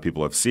sure a lot of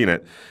people have seen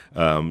it.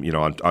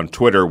 On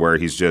Twitter, where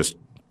he's just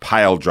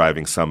pile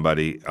driving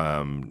somebody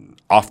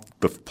off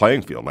the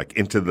playing field, like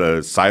into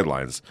the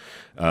sidelines.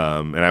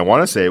 And I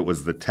want to say it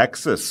was the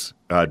Texas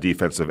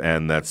defensive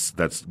end that's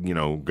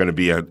going to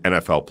be an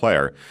NFL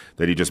player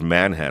that he just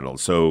manhandled.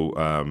 So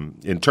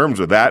in terms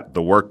of that,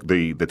 the work,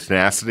 the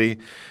tenacity,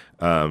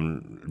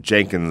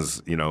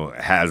 Jenkins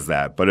has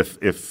that. But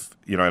if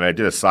and I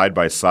did a side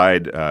by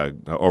side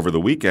over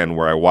the weekend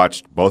where I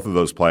watched both of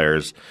those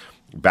players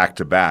back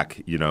to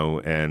back,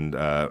 and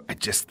I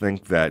just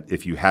think that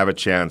if you have a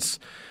chance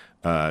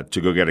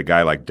to go get a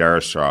guy like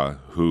Darrisaw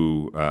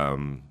who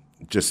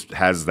just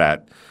has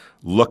that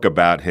look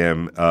about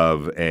him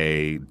of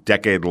a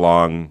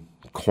decade-long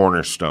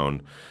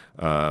cornerstone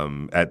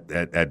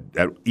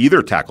at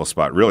either tackle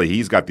spot. Really,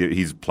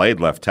 he's played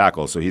left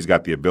tackle, so he's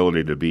got the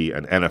ability to be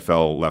an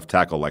NFL left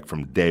tackle like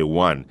from day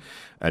one.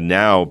 And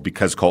now,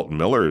 because Kolton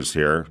Miller is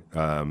here,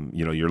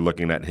 you're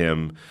looking at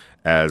him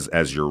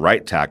as your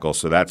right tackle,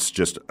 so that's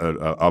just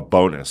a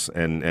bonus.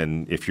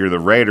 And if you're the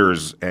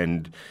Raiders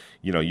and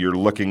you're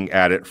looking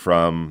at it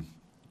from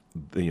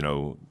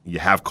you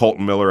have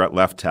Kolton Miller at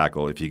left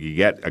tackle. If you could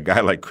get a guy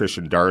like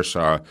Christian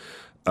Darrisaw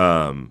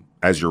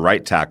as your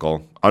right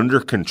tackle under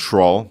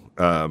control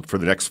for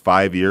the next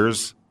 5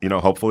 years,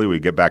 hopefully we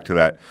get back to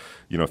that,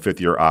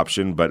 fifth-year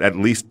option. But at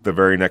least the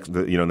very next,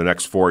 the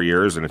next 4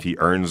 years, and if he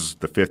earns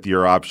the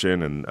fifth-year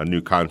option and a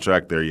new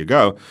contract, there you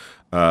go.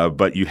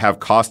 But you have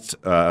cost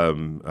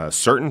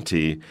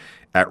certainty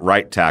at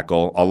right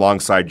tackle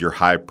alongside your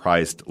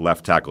high-priced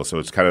left tackle. So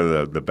it's kind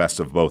of the best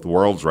of both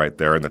worlds right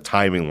there, and the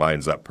timing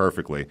lines up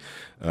perfectly,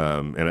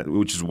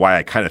 which is why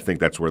I kind of think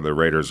that's where the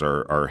Raiders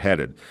are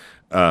headed.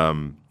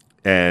 Either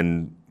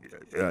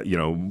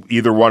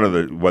one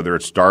of whether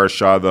it's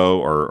Darrisaw,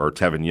 though, or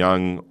Tevin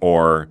Young,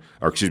 or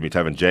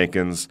Tevin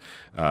Jenkins,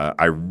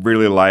 I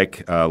really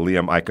like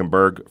Liam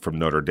Eichenberg from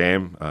Notre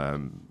Dame.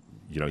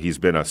 He's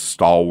been a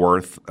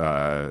stalwart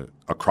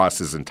across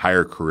his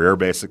entire career,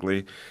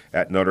 basically,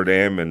 at Notre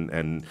Dame.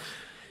 And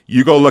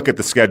you go look at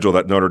the schedule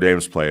that Notre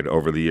Dame's played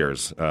over the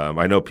years.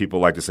 I know people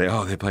like to say,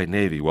 "Oh, they played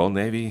Navy." Well,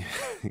 Navy,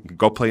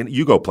 go play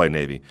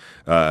Navy.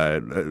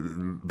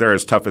 They're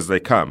as tough as they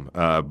come.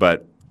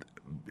 But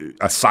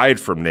aside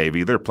from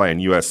Navy, they're playing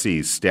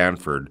USC,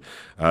 Stanford.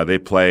 They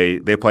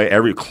play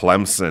every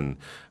Clemson.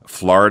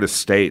 Florida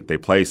State. They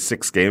play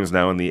 6 games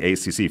now in the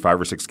ACC,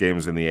 5 or 6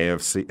 games in the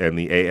AFC and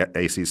the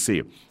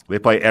ACC. They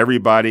play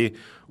everybody,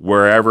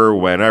 wherever,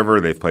 whenever.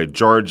 They've played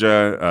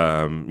Georgia,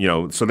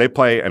 so they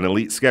play an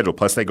elite schedule.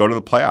 Plus, they go to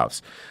the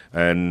playoffs,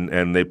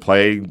 and they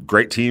play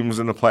great teams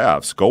in the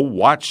playoffs. Go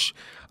watch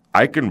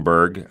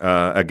Eichenberg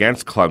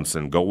against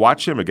Clemson. Go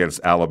watch him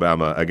against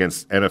Alabama,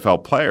 against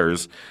NFL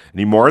players, and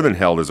he more than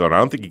held his own. I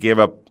don't think he gave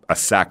up a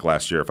sack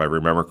last year, if I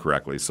remember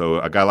correctly.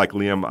 So a guy like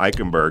Liam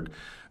Eichenberg,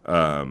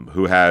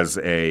 who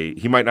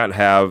he might not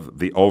have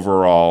the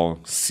overall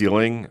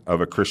ceiling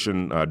of a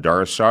Christian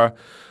Darrisaw,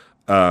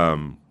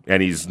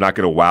 and he's not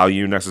going to wow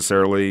you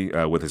necessarily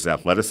with his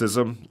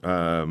athleticism.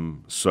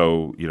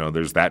 So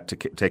there's that to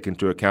take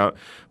into account.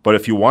 But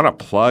if you want to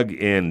plug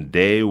in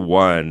day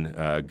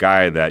one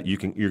guy that you're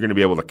going to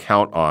be able to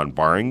count on,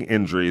 barring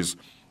injuries,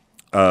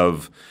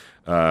 of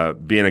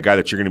being a guy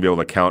that you're going to be able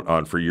to count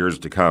on for years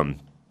to come,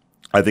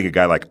 I think a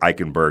guy like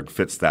Eichenberg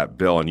fits that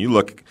bill. And you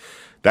look.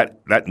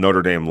 That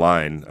Notre Dame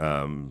line,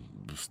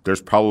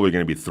 there's probably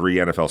going to be 3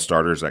 NFL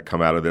starters that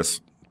come out of this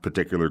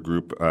particular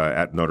group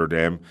at Notre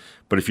Dame.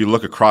 But if you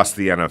look across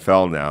the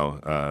NFL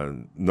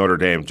now, Notre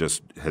Dame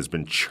just has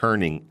been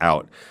churning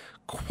out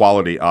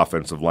quality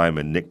offensive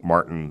linemen. Nick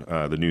Martin,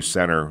 the new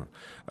center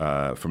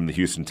from the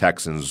Houston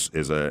Texans,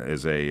 is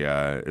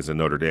a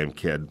Notre Dame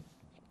kid,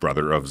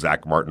 brother of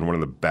Zach Martin, one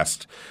of the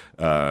best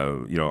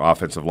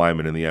offensive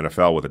linemen in the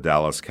NFL with the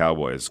Dallas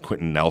Cowboys.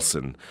 Quentin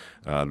Nelson,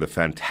 the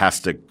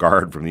fantastic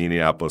guard from the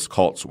Indianapolis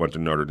Colts, went to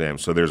Notre Dame.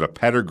 So there's a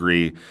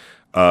pedigree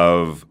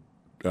of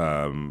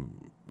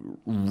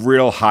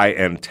real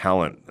high-end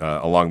talent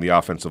along the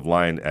offensive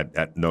line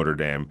at Notre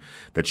Dame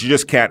that you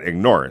just can't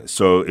ignore.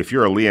 So if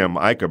you're a Liam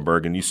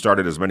Eichenberg and you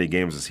started as many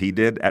games as he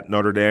did at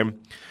Notre Dame,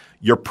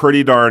 you're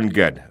pretty darn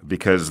good,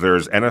 because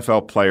there's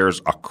NFL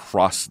players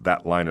across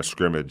that line of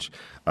scrimmage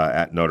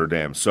at Notre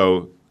Dame.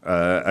 So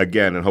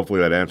again, and hopefully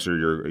that answered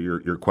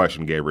your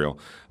question, Gabriel.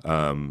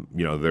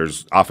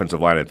 There's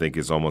offensive line, I think,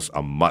 is almost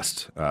a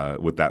must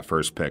with that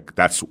first pick.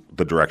 That's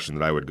the direction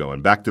that I would go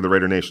in. Back to the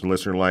Raider Nation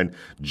listener line.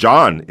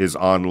 John is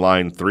on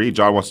line 3.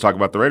 John wants to talk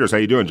about the Raiders. How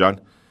you doing,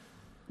 John?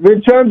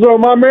 Vincenzo,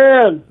 my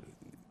man.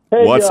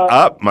 Hey, what's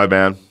up, my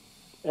man?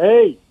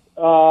 Hey,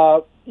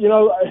 I'm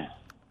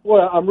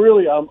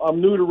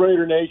new to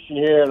Raider Nation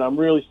here, and I'm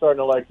really starting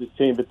to like this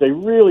team. But they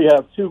really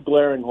have 2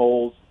 glaring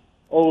holes: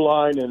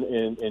 O-line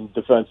and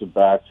defensive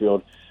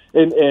backfield.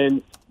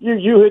 And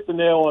you hit the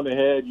nail on the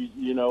head.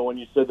 When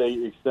you said they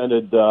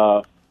extended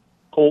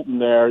Kolton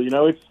there.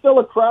 It's still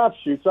a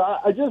crapshoot. So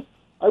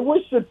I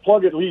wish they'd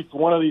plug at least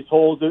one of these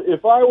holes.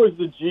 If I was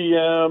the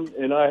GM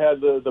and I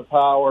had the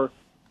power,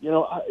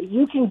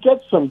 you can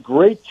get some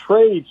great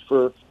trades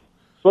for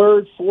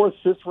third, fourth,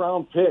 fifth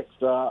round picks.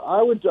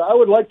 I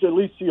would like to at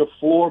least see a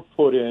floor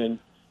put in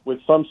with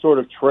some sort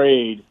of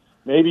trade,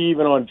 maybe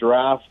even on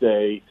draft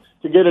day,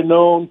 to get a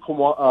known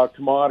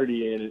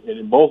commodity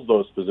in both of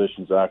those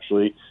positions,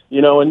 actually,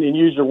 and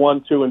use your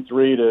 1, 2, and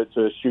 3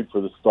 to shoot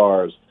for the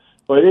stars.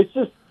 But it's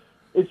just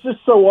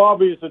so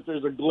obvious that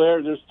there's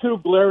two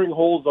glaring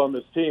holes on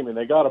this team, and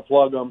they got to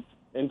plug them.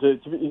 And to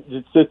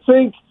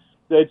think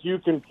that you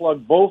can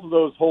plug both of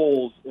those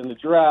holes in the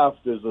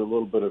draft is a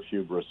little bit of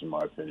hubris, in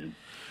my opinion.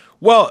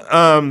 Well,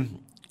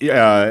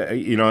 yeah,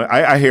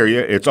 I hear you.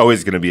 It's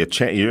always going to be a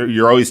chance.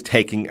 You're always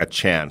taking a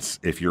chance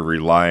if you're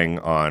relying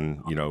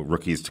on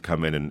rookies to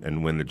come in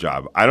and win the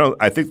job.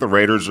 I think the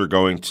Raiders are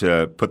going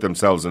to put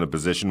themselves in a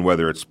position,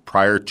 whether it's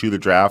prior to the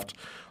draft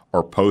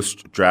or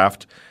post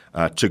draft,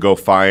 to go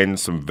find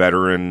some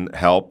veteran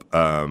help,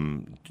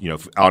 on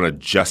a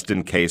just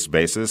in case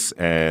basis.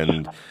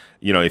 And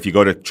if you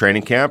go to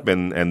training camp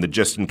and the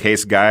just in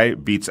case guy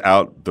beats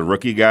out the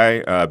rookie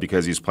guy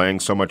because he's playing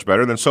so much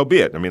better, then so be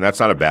it. I mean, that's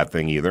not a bad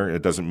thing either.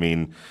 It doesn't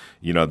mean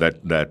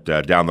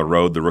that down the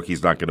road the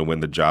rookie's not going to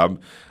win the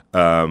job.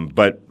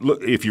 But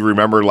look, if you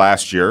remember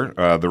last year,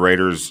 the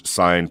Raiders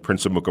signed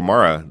Prince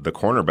Amukamara, the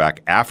cornerback,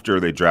 after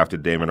they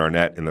drafted Damon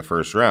Arnett in the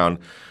first round.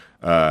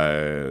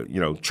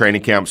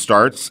 Training camp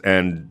starts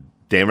and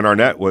Damon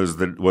Arnett was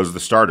the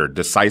starter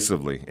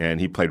decisively, and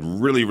he played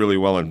really, really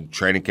well in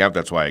training camp.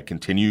 That's why I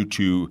continue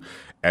to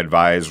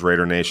advise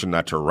Raider Nation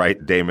not to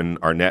write Damon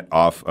Arnett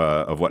off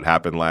of what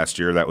happened last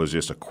year. That was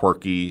just a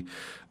quirky,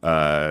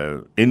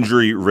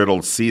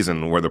 injury-riddled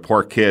season where the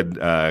poor kid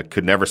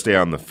could never stay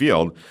on the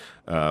field.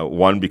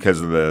 One, because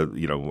of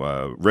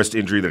the wrist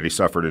injury that he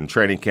suffered in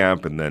training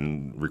camp and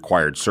then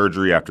required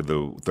surgery after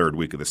the third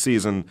week of the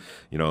season.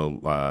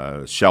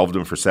 Shelved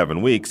him for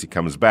 7 weeks. He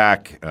comes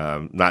back,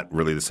 not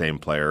really the same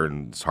player,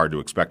 and it's hard to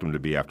expect him to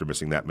be after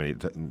missing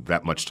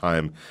that much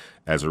time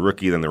as a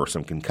rookie. Then there were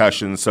some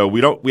concussions, so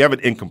we have it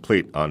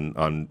incomplete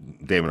on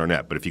Damon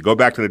Arnett. But if you go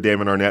back to the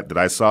Damon Arnett that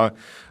I saw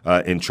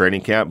in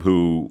training camp,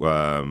 who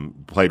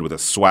played with a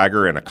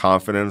swagger and a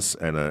confidence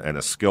and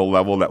a skill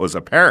level that was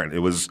apparent,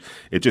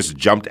 it just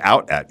jumped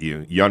out at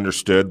you. You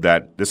understood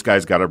that this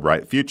guy's got a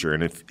bright future,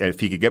 and if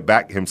he could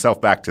get himself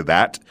back to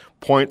that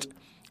point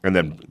and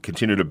then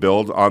continue to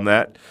build on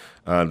that,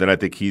 then I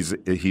think he's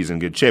in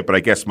good shape. But I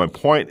guess my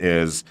point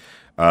is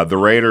the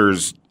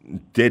Raiders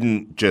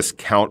didn't just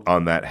count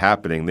on that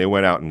happening. They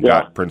went out and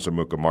got Prince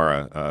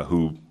Amukamara,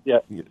 who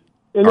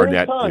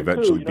Arnett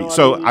eventually beat.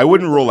 I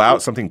wouldn't rule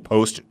out something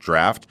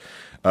post-draft.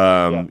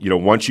 John,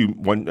 once you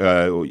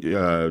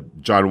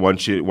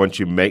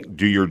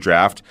do your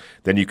draft,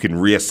 then you can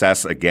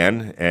reassess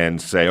again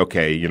and say,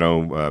 okay,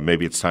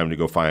 maybe it's time to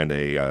go find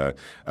a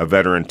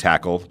veteran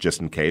tackle just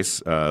in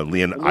case.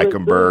 Liam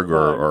Eichenberg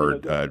or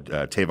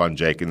Tavon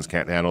Jenkins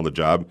can't handle the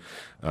job,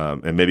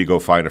 and maybe go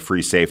find a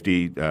free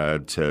safety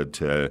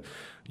to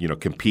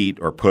compete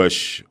or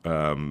push.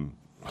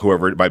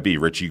 Whoever it might be,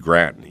 Richie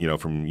Grant,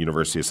 from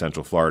University of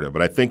Central Florida.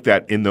 But I think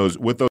that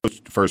with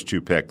those first two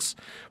picks,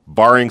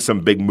 barring some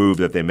big move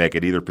that they make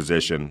at either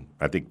position,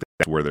 I think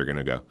that's where they're going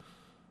to go.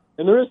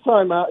 And there is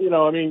time out.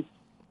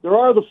 There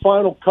are the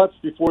final cuts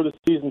before the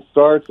season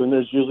starts, and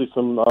there's usually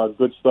some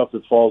good stuff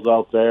that falls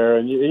out there.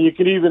 And you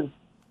can even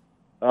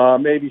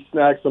maybe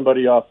snag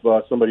somebody off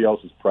somebody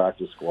else's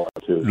practice squad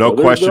too. No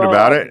question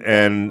about it.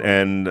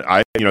 And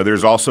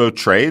there's also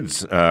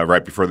trades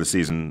right before the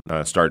season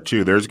start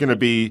too. There's going to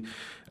be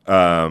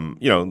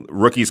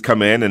rookies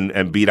come in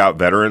and beat out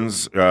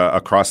veterans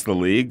across the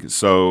league.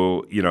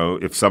 So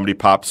if somebody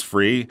pops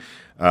free,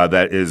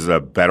 that is a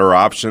better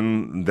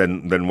option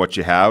than what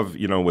you have,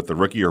 with the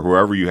rookie or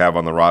whoever you have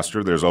on the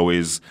roster. There's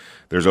always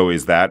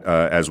that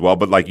as well.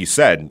 But like you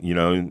said,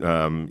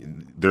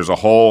 there's a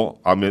whole.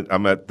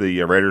 I'm at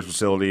the Raiders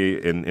facility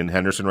in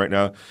Henderson right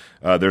now.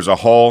 There's a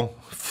whole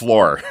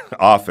floor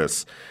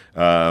offices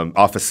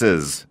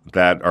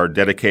that are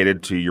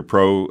dedicated to your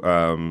pro,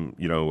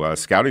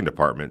 scouting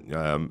department.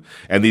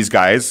 And these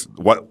guys,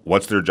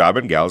 what's their job,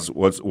 and gals?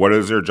 What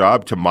is their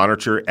job? To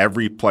monitor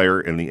every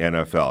player in the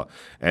NFL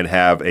and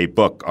have a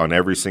book on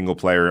every single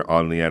player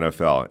on the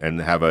NFL and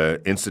have an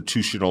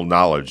institutional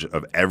knowledge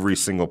of every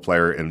single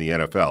player in the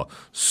NFL.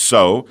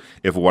 So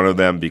if one of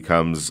them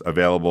becomes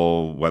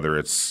available, whether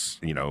it's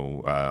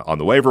on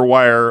the waiver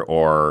wire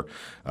or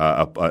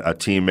a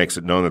team makes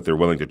it known that they're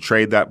willing to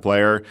trade that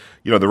player,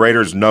 the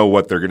Raiders know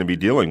what they're going to be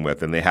dealing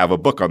with, and they have a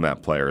book on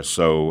that player.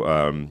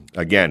 So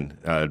again,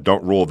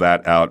 don't rule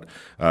that out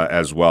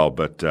as well.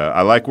 But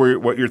I like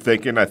what you're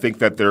thinking. I think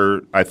that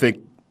I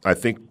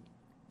think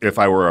if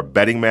I were a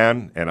betting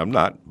man, and I'm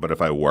not, but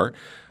if I were,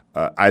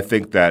 I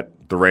think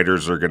that the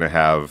Raiders are going to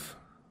have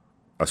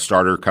a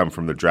starter come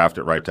from the draft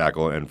at right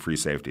tackle and free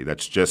safety.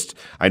 That's just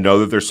 – I know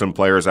that there's some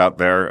players out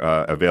there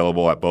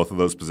available at both of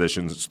those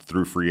positions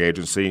through free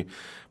agency,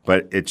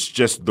 But it's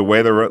just the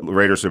way the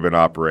Raiders have been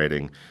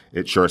operating.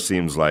 It sure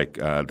seems like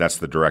that's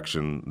the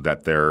direction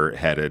that they're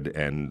headed.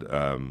 And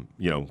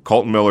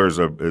Colton Miller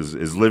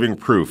is living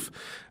proof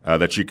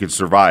that you could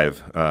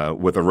survive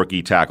with a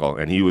rookie tackle,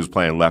 and he was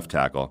playing left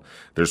tackle.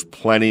 There's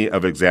plenty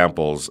of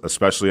examples,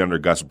 especially under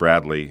Gus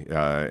Bradley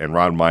and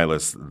Ron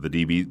Milas, the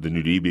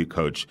new DB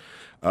coach,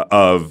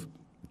 of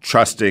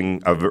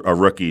trusting a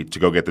rookie to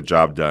go get the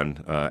job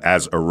done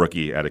as a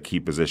rookie at a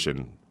key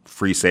position.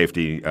 Free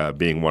safety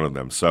being one of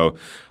them. So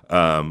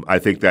I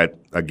think that,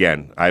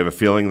 again, I have a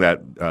feeling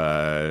that,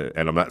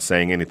 and I'm not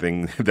saying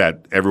anything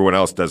that everyone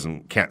else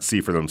can't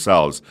see for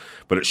themselves,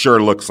 but it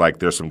sure looks like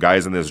there's some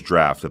guys in this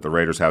draft that the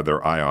Raiders have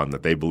their eye on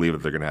that they believe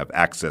that they're going to have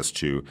access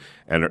to,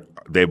 and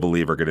they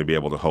believe are going to be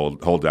able to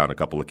hold down a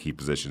couple of key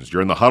positions.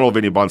 You're in the huddle,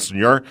 Vinny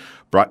Bonsignor,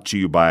 brought to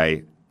you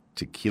by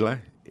Tequila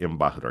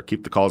Embajador.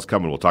 Keep the calls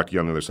coming. We'll talk to you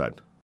on the other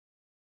side.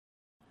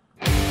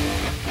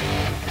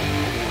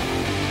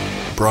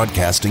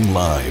 Broadcasting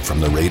live from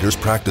the Raiders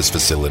practice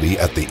facility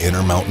at the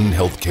Intermountain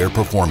Healthcare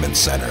Performance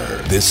Center.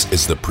 This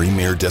is the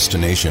premier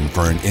destination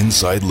for an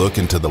inside look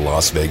into the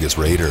Las Vegas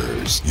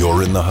Raiders.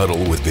 You're in the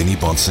huddle with Vinny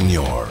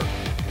Bonsignor.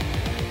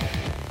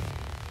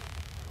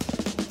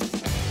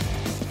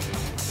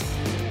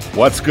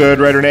 What's good,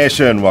 Raider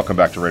Nation? Welcome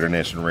back to Raider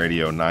Nation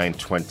Radio,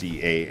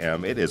 9:20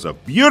 a.m. It is a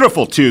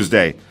beautiful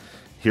Tuesday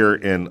here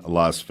in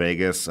Las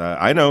Vegas.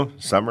 I know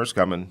summer's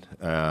coming,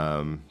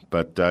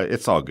 but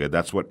it's all good.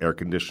 That's what air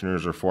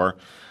conditioners are for.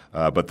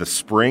 But the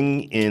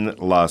spring in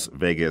Las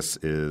Vegas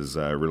is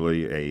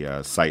really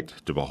a sight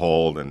to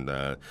behold. And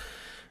got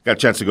a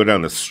chance to go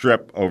down the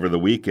Strip over the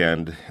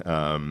weekend.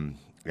 And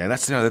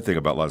that's another thing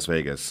about Las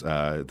Vegas.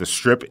 The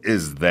Strip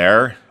is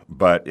there,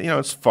 but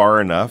it's far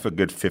enough, a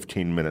good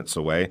 15 minutes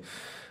away,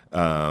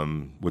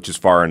 which is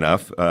far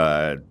enough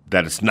that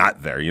it's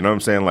not there. You know what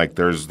I'm saying? Like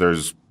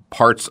there's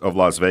parts of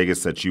Las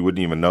Vegas that you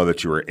wouldn't even know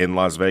that you were in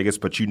Las Vegas,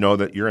 but you know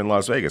that you're in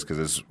Las Vegas because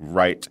it's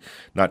right,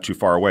 not too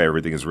far away.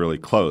 Everything is really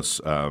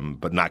close,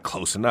 but not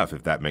close enough,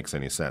 if that makes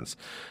any sense.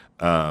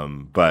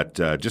 But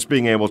just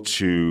being able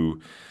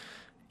to,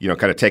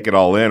 kind of take it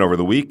all in over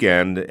the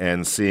weekend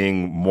and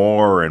seeing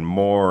more and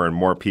more and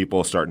more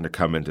people starting to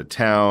come into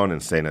town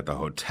and staying at the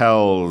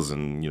hotels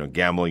and,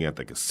 gambling at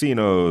the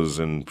casinos,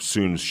 and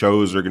soon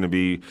shows are going to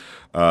be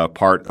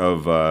part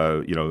of,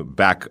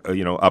 back,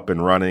 up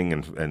and running,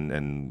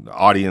 and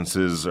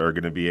audiences are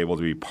going to be able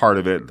to be part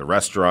of it. The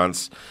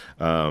restaurants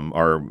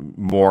are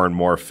more and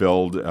more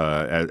filled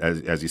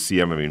as you see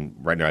them. I mean,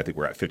 right now I think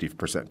we're at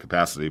 50%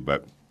 capacity,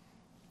 but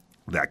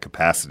that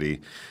capacity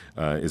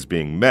is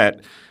being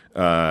met.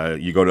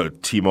 You go to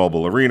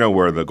T-Mobile Arena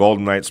where the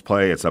Golden Knights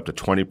play, it's up to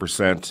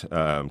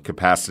 20%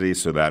 capacity,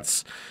 so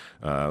that's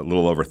a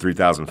little over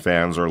 3,000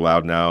 fans are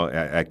allowed now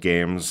at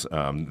games.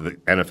 The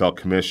NFL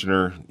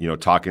commissioner,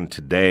 talking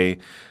today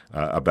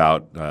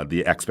about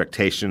the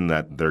expectation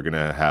that they're going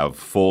to have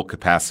full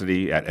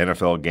capacity at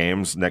NFL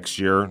games next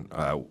year.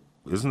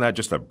 Isn't that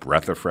just a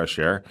breath of fresh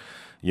air?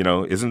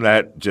 Isn't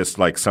that just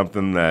like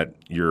something that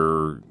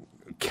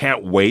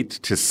can't wait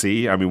to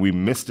see? I mean, we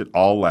missed it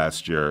all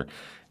last year.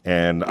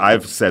 And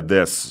I've said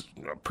this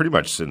pretty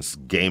much since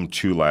Game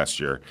 2 last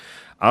year.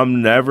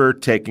 I'm never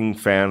taking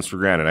fans for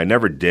granted. I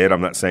never did.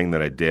 I'm not saying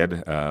that I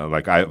did.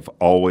 I've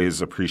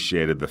always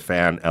appreciated the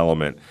fan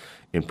element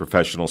in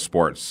professional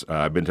sports.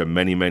 I've been to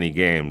many, many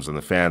games, and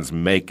the fans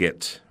make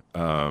it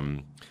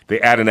they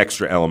add an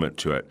extra element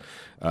to it.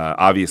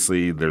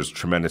 Obviously, there's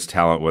tremendous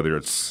talent, whether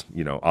it's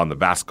on the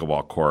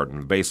basketball court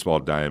and the baseball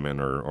diamond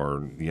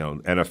or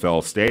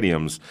NFL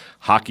stadiums,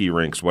 hockey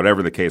rinks,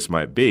 whatever the case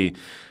might be.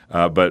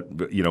 But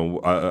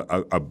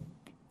a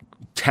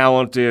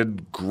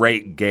talented,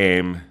 great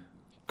game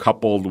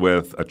coupled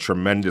with a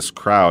tremendous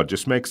crowd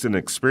just makes an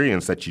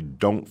experience that you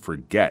don't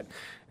forget,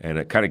 and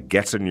it kind of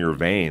gets in your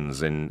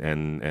veins,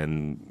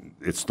 and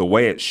it's the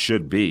way it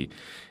should be.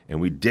 And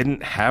we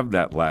didn't have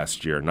that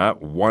last year,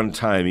 not one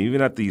time,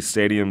 even at these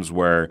stadiums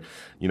where,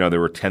 there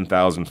were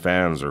 10,000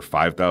 fans or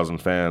 5,000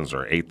 fans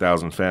or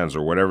 8,000 fans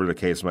or whatever the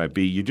case might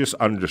be. You just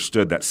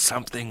understood that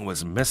something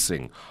was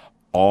missing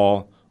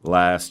all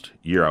last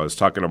year. I was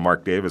talking to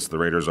Mark Davis, the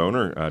Raiders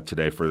owner,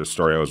 today for the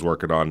story I was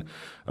working on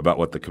about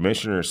what the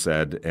commissioner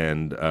said.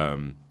 And,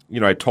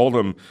 I told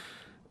him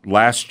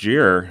last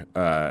year,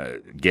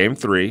 Game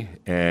 3,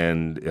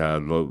 and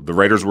the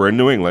Raiders were in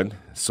New England,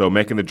 so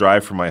making the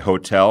drive from my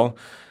hotel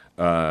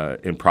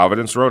in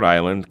Providence, Rhode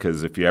Island,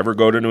 because if you ever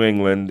go to New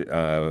England,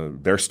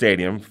 their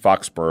stadium,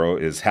 Foxborough,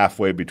 is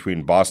halfway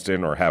between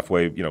Boston, or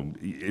halfway,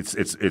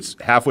 it's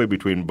halfway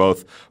between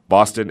both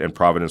Boston and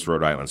Providence,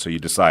 Rhode Island. So you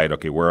decide,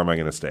 okay, where am I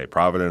going to stay,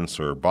 Providence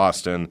or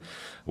Boston?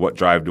 What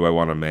drive do I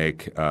want to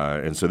make?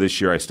 And so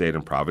this year I stayed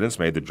in Providence,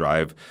 made the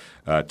drive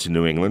to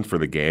New England for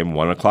the game,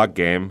 1:00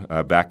 game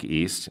back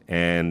east,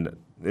 and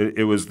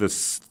it was the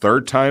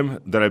third time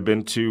that I've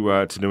been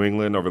to New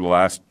England over the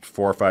last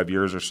 4 or 5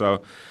 years or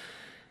so.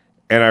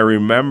 And I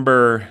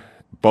remember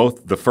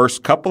both the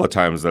first couple of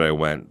times that I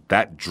went,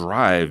 that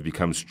drive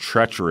becomes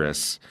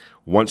treacherous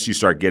once you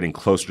start getting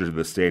closer to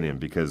the stadium,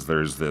 because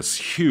there's this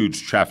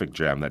huge traffic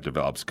jam that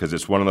develops, because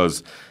it's one of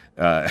those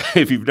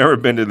if you've never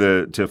been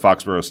to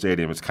Foxborough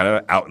Stadium, it's kind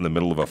of out in the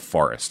middle of a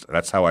forest.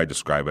 That's how I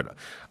describe it.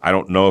 I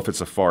don't know if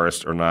it's a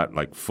forest or not,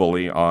 like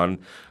fully on,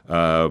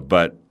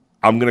 but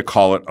I'm going to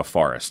call it a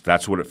forest.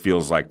 That's what it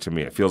feels like to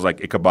me. It feels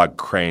like Ichabod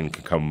Crane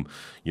can come,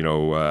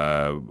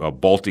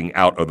 bolting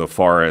out of the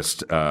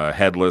forest,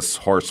 headless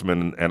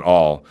horseman and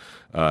all,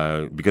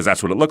 because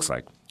that's what it looks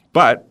like.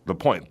 But the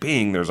point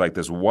being, there's like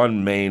this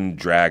one main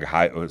drag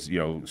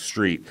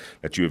street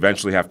that you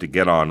eventually have to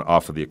get on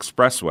off of the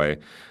expressway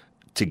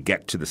to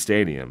get to the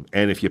stadium.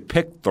 And if you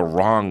pick the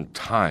wrong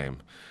time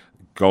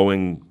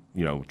traveling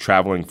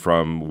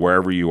from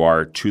wherever you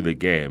are to the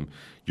game,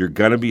 you're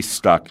going to be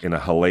stuck in a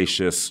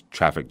hellacious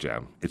traffic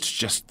jam. It's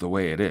just the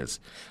way it is.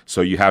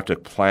 So you have to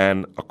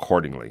plan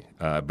accordingly.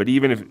 But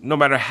no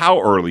matter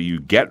how early you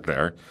get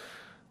there,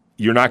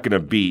 you're not going to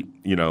beat,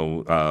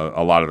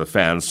 a lot of the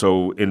fans.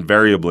 So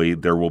invariably,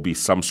 there will be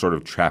some sort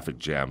of traffic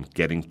jam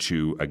getting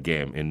to a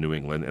game in New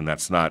England, and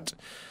that's not,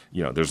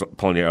 there's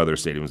plenty of other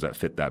stadiums that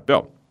fit that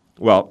bill.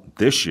 Well,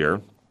 this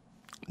year,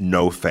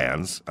 no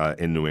fans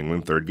in New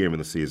England, third game of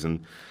the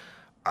season.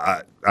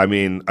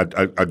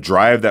 A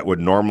drive that would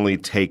normally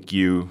take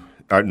you,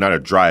 not a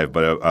drive,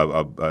 but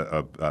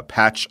a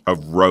patch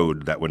of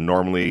road that would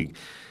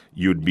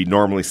you'd be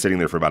normally sitting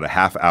there for about a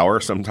half hour,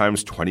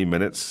 sometimes 20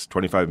 minutes,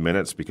 25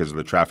 minutes because of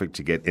the traffic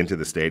to get into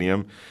the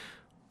stadium.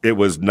 It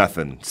was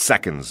nothing,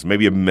 seconds,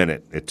 maybe a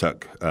minute it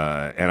took.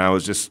 And I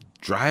was just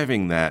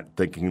driving that,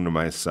 thinking to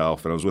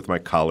myself, and I was with my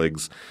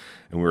colleagues,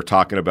 and we were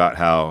talking about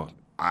how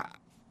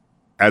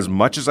as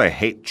much as I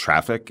hate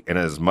traffic and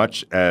as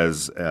much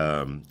as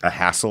a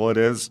hassle it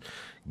is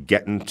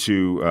getting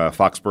to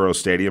Foxborough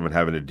Stadium and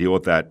having to deal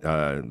with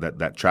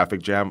that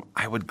traffic jam,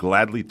 I would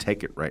gladly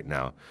take it right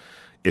now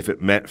if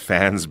it meant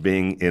fans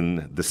being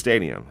in the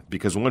stadium.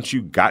 Because once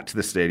you got to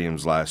the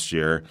stadiums last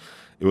year,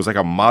 it was like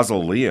a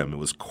mausoleum. It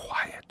was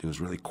quiet. It was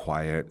really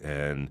quiet,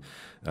 and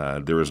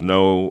there was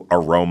no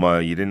aroma.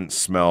 You didn't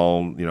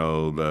smell,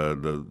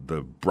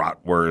 the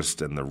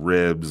bratwurst and the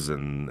ribs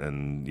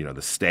and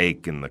the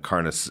steak and the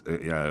carnes,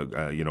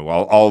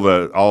 all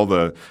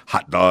the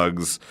hot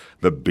dogs,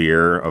 the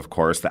beer, of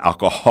course, the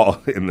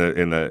alcohol in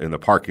the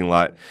parking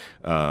lot,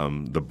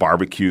 the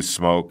barbecue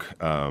smoke.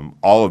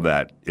 All of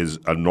that is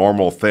a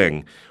normal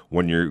thing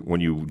when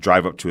you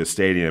drive up to a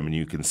stadium and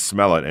you can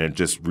smell it, and it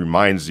just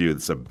reminds you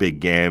it's a big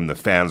game. The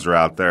fans are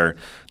out there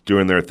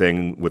doing their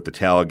thing with the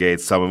tailgates.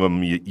 Some of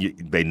them,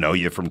 they know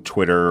you from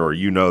Twitter, or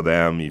you know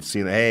them. You've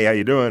seen, hey, how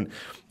you doing?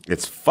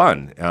 It's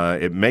fun.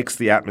 It makes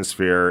the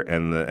atmosphere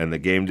and the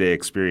game day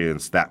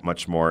experience that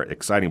much more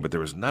exciting. But there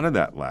was none of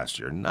that last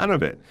year, none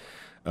of it.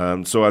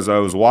 So as I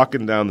was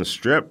walking down the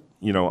strip,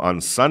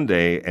 on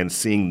Sunday and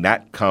seeing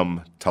that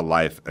come to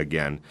life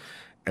again,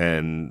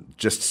 and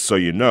just so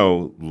you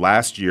know,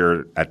 last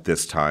year at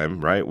this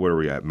time, right? Where are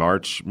we at?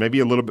 March, maybe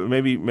a little bit,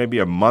 maybe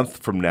a month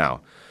from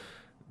now.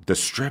 The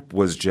Strip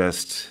was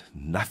just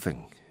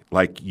nothing.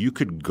 Like, you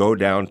could go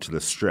down to the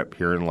Strip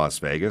here in Las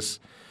Vegas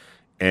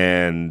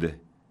and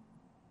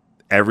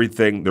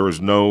everything, there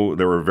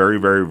were very,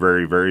 very,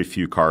 very, very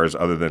few cars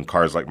other than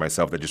cars like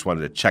myself that just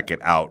wanted to check it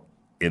out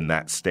in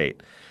that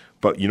state.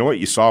 But you know what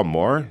you saw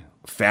more?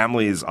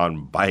 Families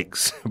on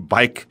bikes,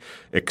 bike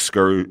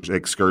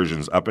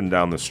excursions up and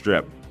down the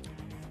Strip.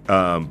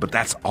 But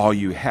that's all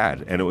you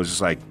had. And it was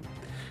just like,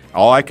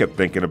 all I kept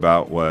thinking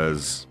about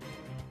was,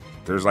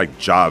 there's like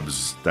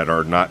jobs that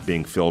are not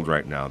being filled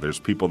right now. There's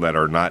people that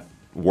are not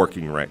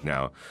working right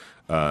now.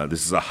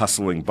 This is a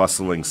hustling,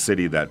 bustling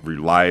city that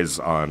relies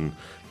on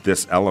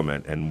this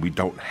element, and we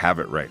don't have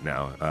it right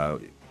now.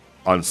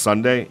 On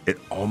Sunday, it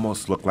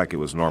almost looked like it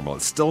was normal.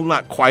 It's still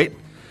not quite,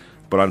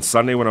 but on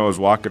Sunday when I was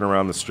walking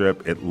around the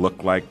Strip, it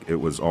looked like it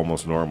was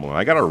almost normal. And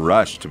I got a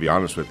rush, to be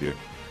honest with you.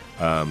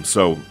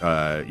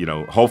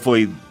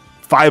 Hopefully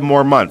 5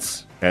 more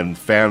months, and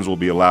fans will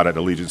be allowed at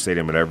Allegiant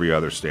Stadium and every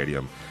other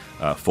stadium.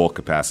 Full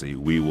capacity.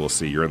 We will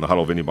see. You're in the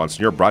Huddle. Vinny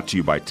Bonsignore, brought to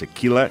you by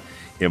Tequila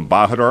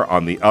Embajador.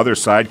 On the other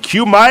side,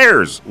 Q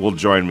Myers will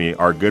join me,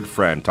 our good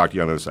friend. Talk to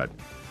you on the other side.